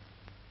here.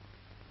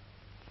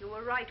 You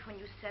were right when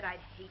you said I'd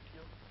hate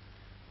you.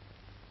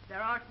 There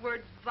aren't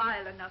words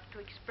vile enough to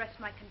express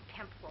my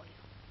contempt for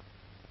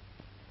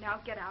you.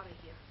 Now get out of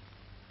here.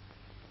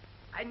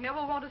 I never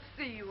want to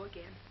see you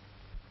again.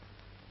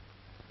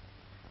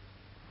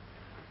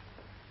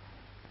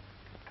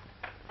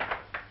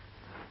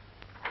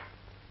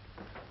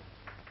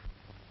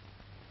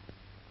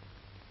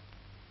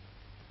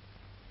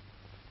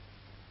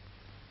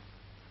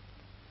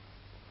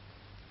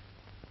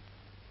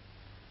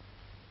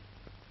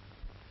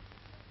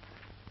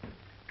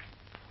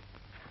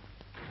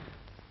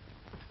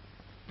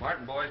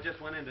 Martin boys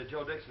just went into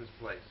Joe Dixon's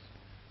place.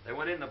 They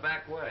went in the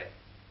back way.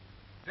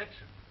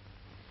 Dixon?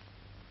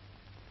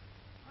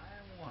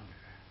 I wonder.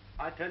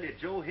 I tell you,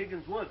 Joe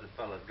Higgins was the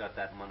fellow that got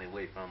that money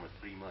away from us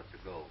 3 months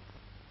ago.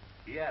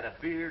 He had a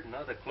beard and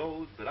other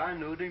clothes, but I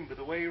knew him by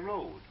the way he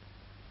rode.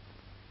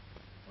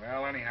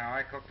 Well, anyhow,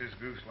 I cooked his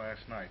goose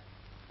last night.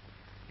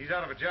 He's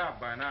out of a job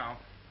by now.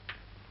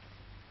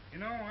 You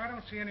know, I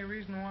don't see any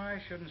reason why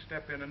I shouldn't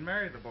step in and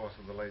marry the boss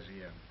of the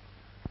Lazy Inn.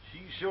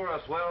 She's sure a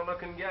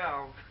swell-looking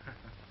gal.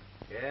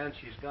 Yeah, and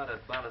she's got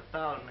about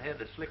 1,000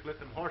 head of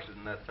slick-looking horses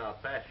in that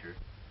south pasture.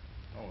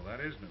 Oh, that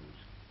is news.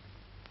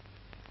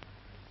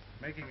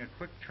 Making a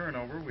quick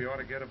turnover, we ought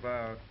to get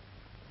about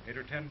 $8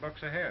 or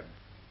 $10 a head.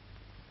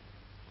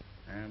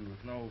 And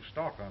with no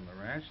stock on the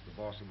ranch,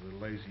 the boss of the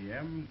Lazy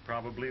M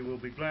probably will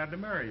be glad to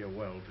marry a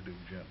well-to-do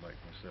gent like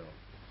myself.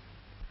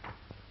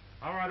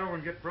 I'll ride over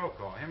and get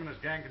Brokaw. Him and his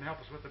gang can help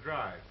us with the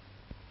drive.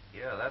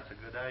 Yeah, that's a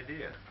good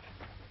idea.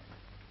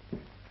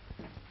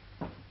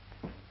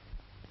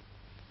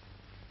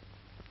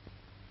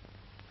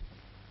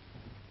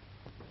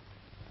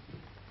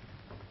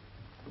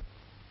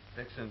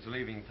 Dixon's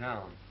leaving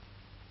town.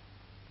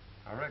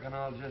 I reckon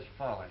I'll just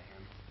follow him.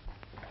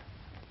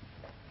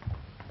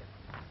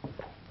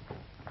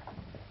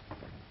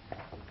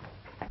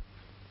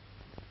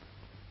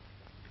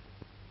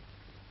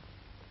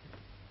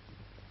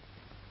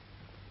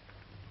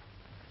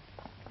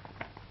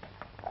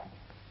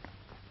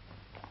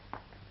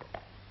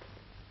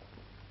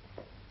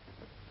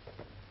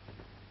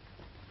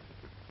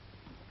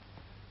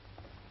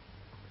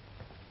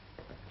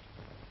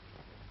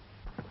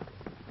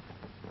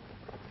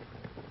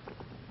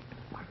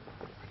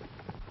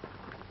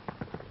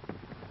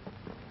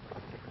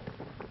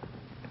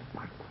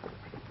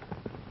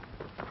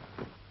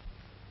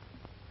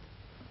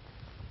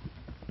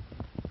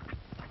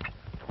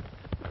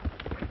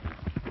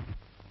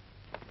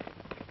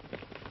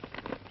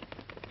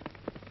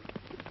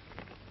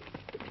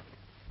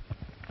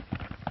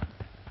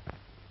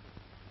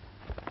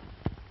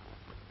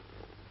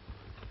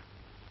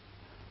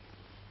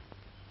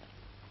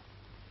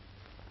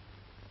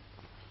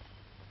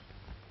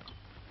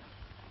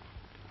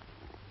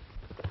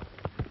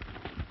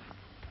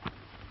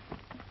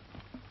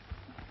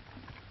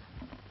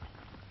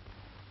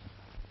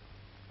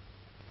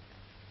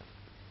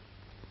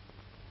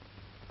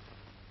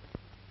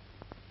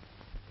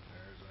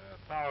 There's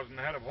 1,000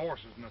 head of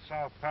horses in the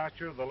south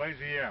pasture of the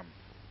Lazy M.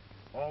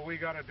 All we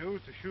gotta do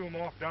is to shoo 'em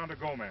off down to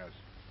Gomez.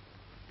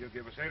 He'll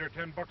give us $8 or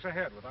 $10 a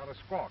head without a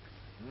squawk.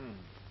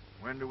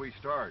 When do we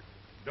start?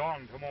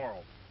 Dawn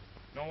tomorrow.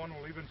 No one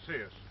will even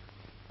see us.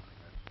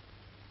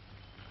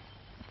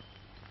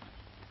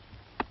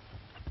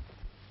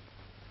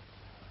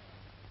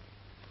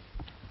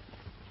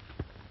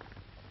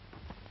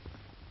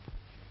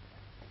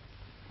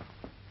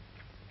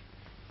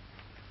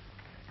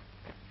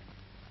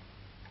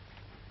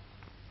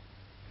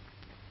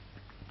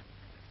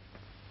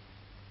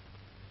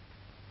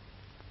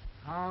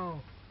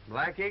 How?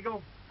 Black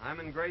Eagle,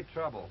 I'm in great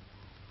trouble.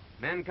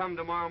 Men come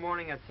tomorrow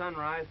morning at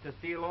sunrise to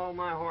steal all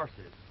my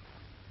horses.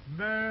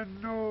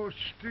 Man no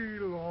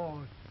steal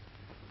horse.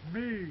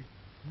 Me,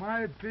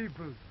 my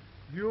people,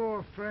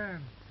 your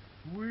friend,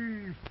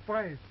 we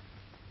fight.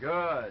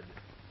 Good.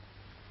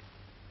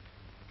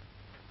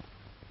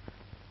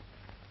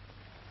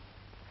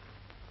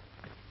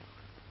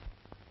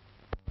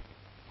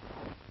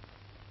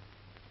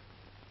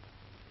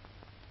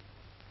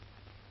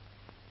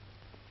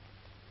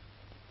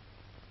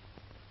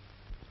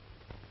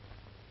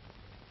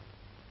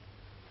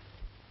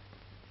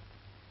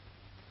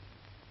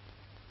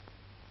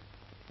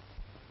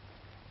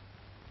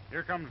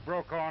 Here comes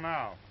Brokaw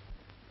now.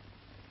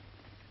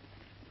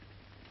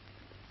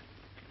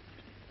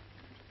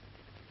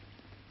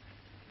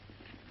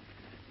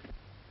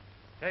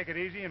 Take it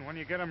easy, and when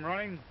you get him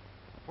running,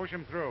 push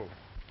him through.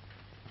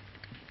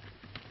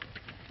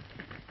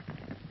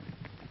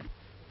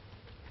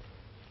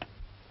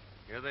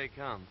 Here they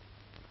come.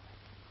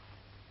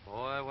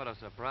 Boy, what a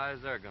surprise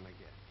they're gonna get.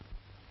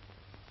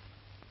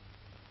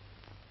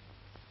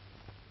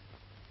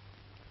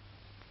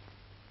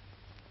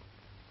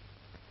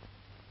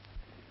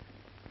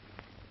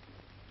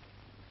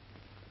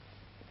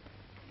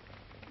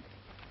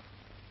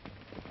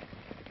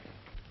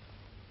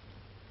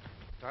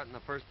 Starting the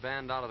first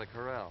band out of the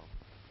corral.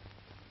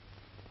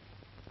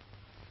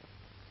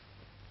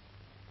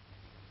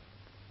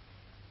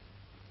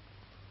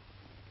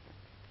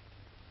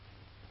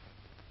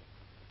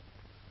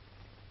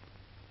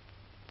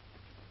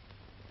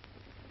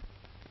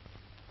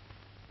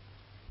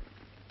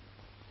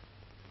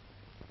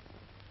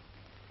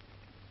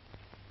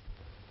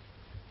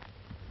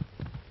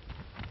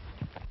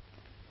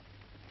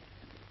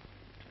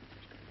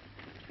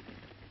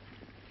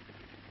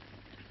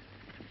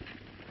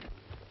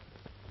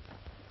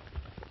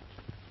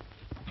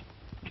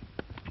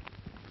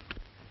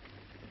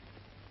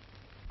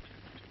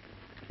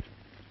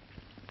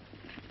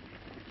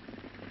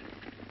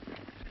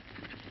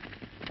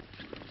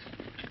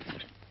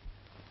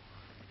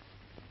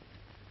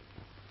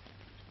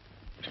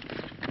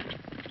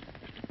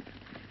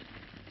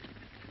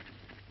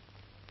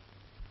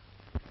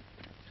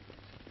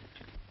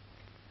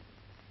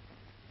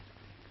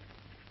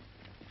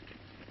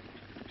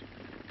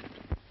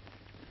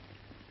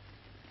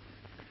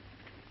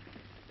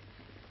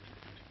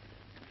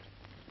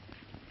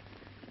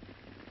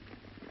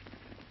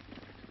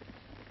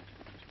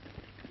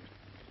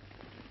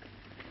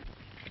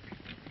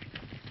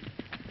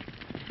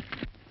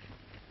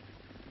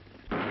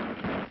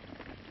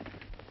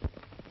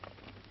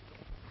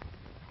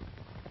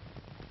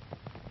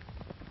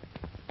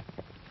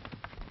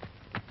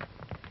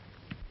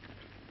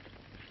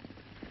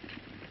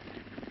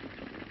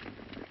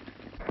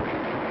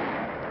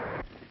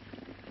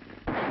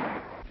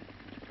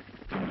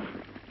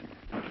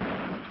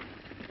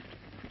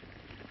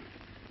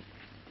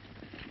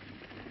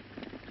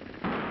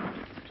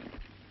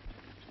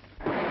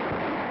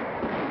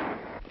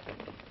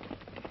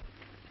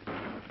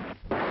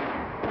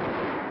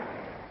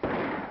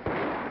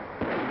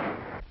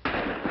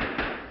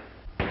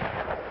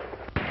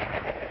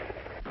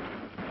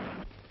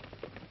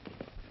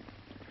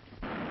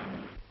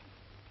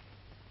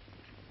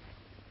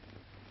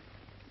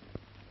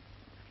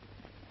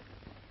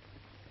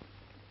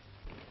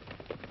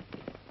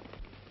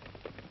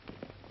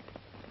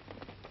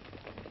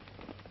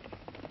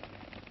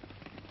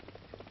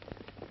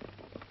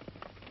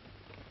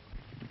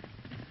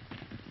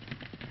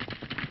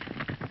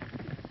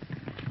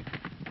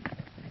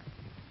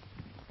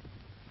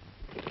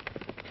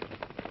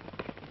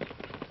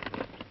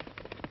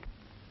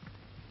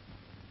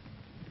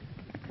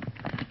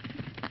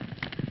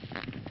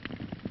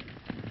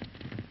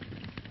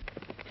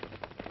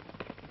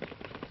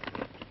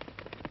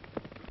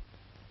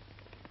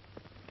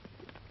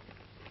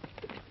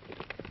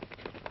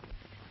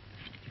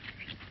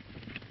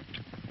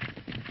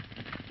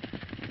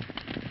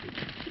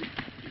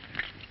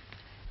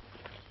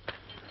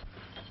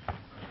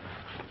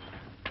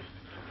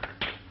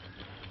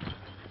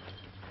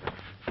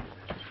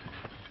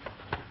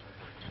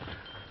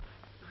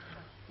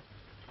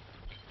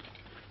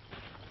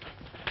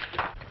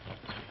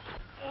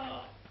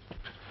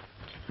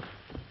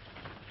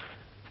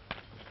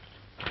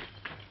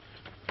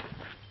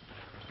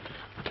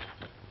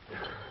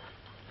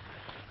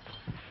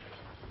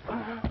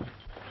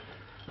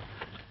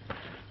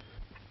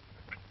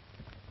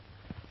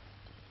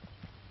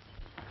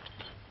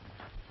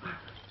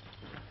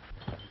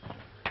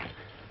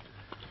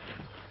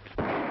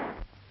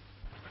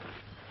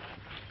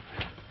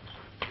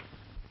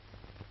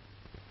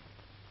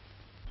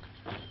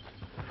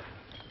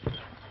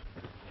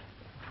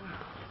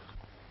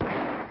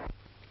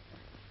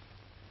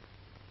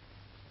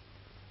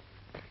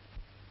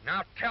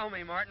 Now tell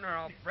me, Martin, or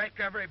I'll break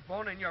every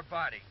bone in your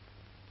body.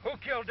 Who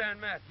killed Dan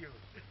Matthews?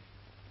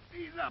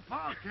 Ease up,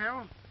 I'll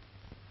tell.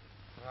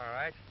 All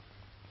right.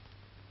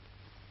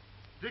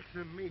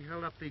 Dixon and me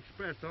held up the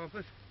express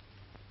office.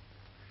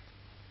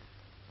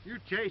 You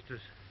chased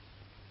us.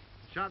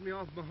 Shot me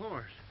off my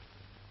horse.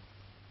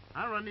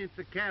 I run into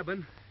the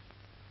cabin.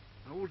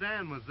 Old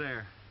Dan was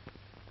there.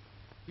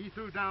 He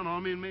threw down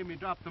on me and made me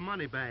drop the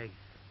money bag.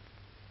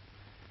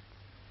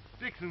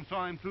 Dixon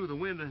saw him through the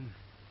window and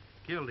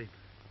killed him.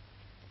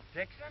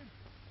 Dixon?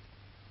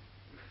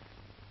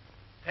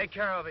 Take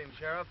care of him,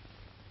 Sheriff.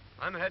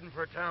 I'm heading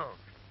for town.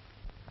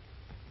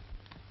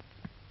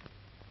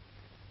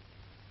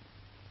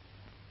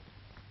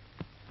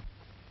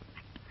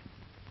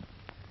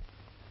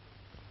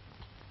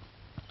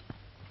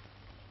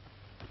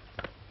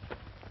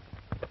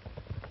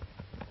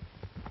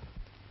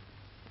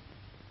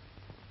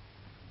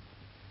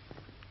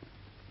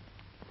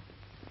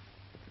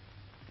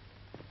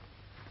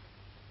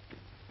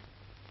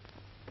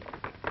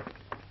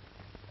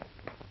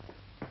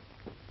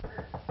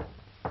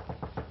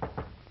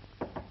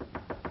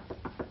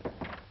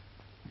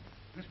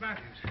 Miss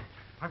Matthews,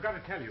 I've got to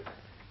tell you.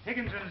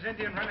 Higgins and his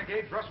Indian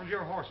renegades rustled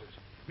your horses.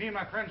 Me and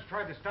my friends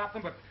tried to stop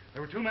them, but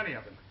there were too many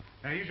of them.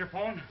 Now, use your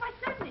phone. Why,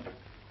 certainly.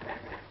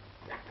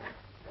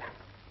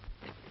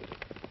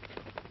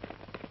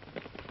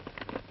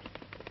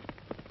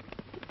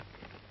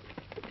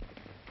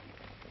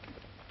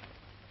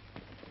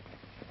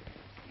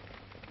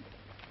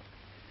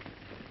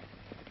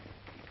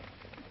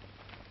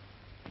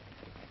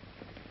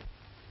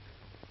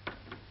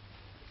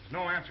 There's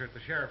no answer at the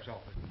sheriff's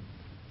office.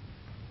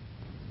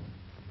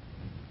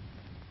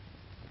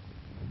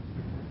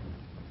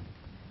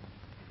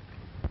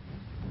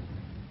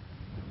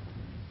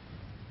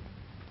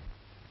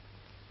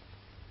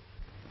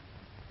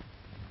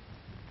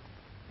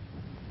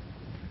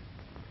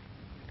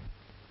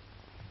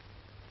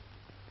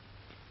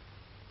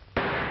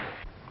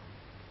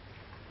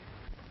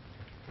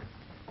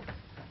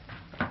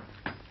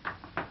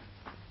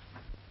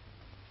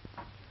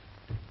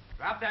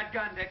 Drop that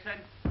gun, Dixon.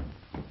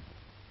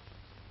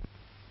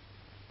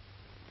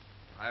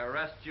 I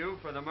arrest you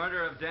for the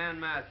murder of Dan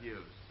Matthews.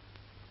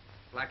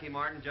 Blackie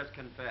Martin just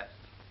confessed.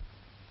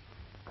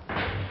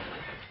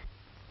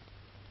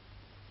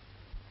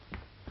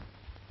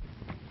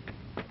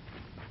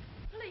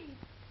 Please.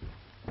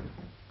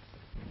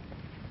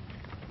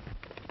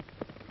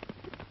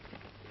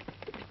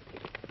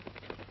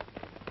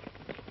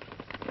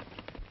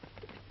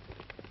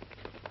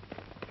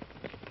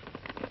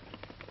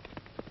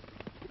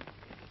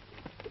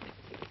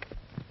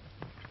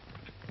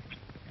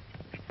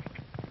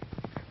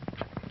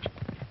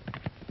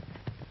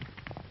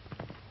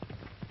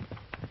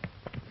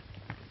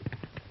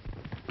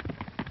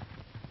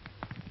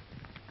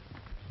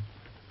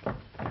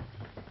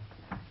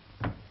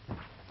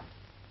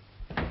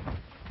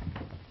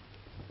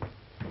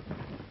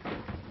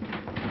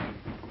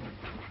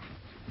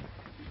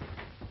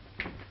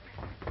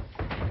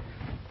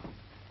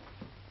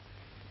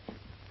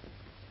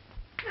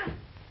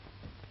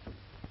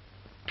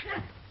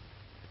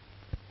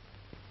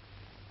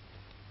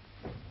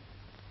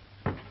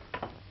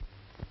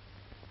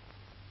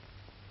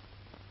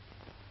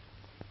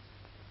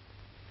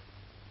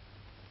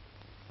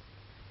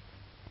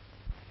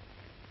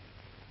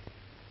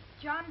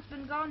 John's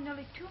been gone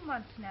nearly 2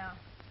 months now.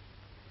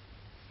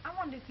 I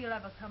wonder if he'll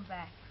ever come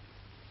back.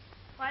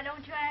 Why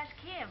don't you ask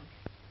him?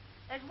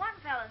 There's one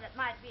fellow that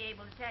might be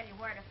able to tell you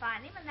where to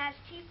find him, and that's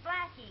Chief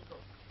Black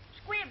Eagle.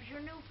 Squibbs, your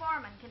new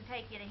foreman, can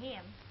take you to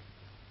him.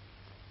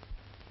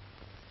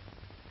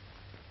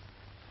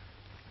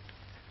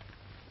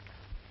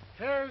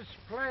 His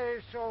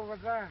place over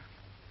there.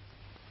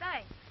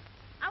 Thanks.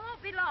 I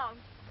won't be long.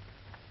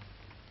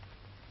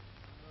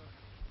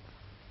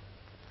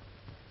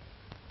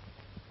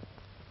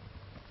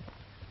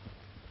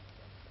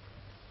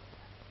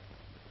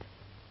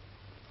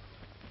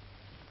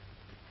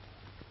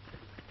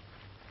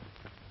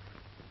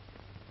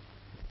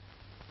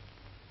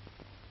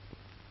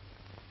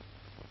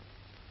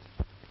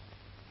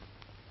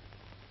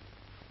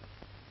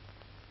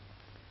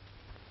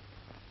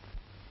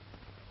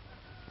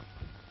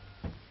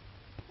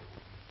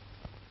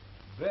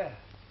 Beth.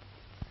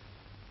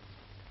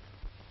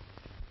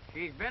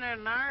 She's been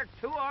in there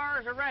 2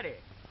 hours already.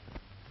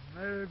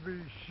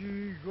 Maybe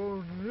she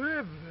gonna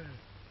live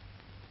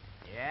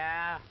there.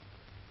 Yeah.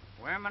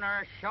 Women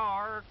are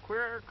sure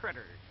queer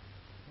critters.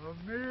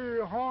 Me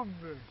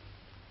hungry.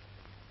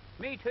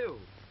 Me too.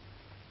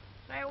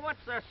 Say,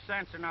 what's the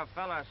sense in a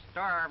fella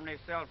starving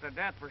himself to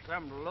death for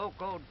some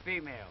locoed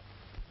female?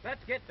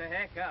 Let's get the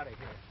heck out of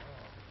here.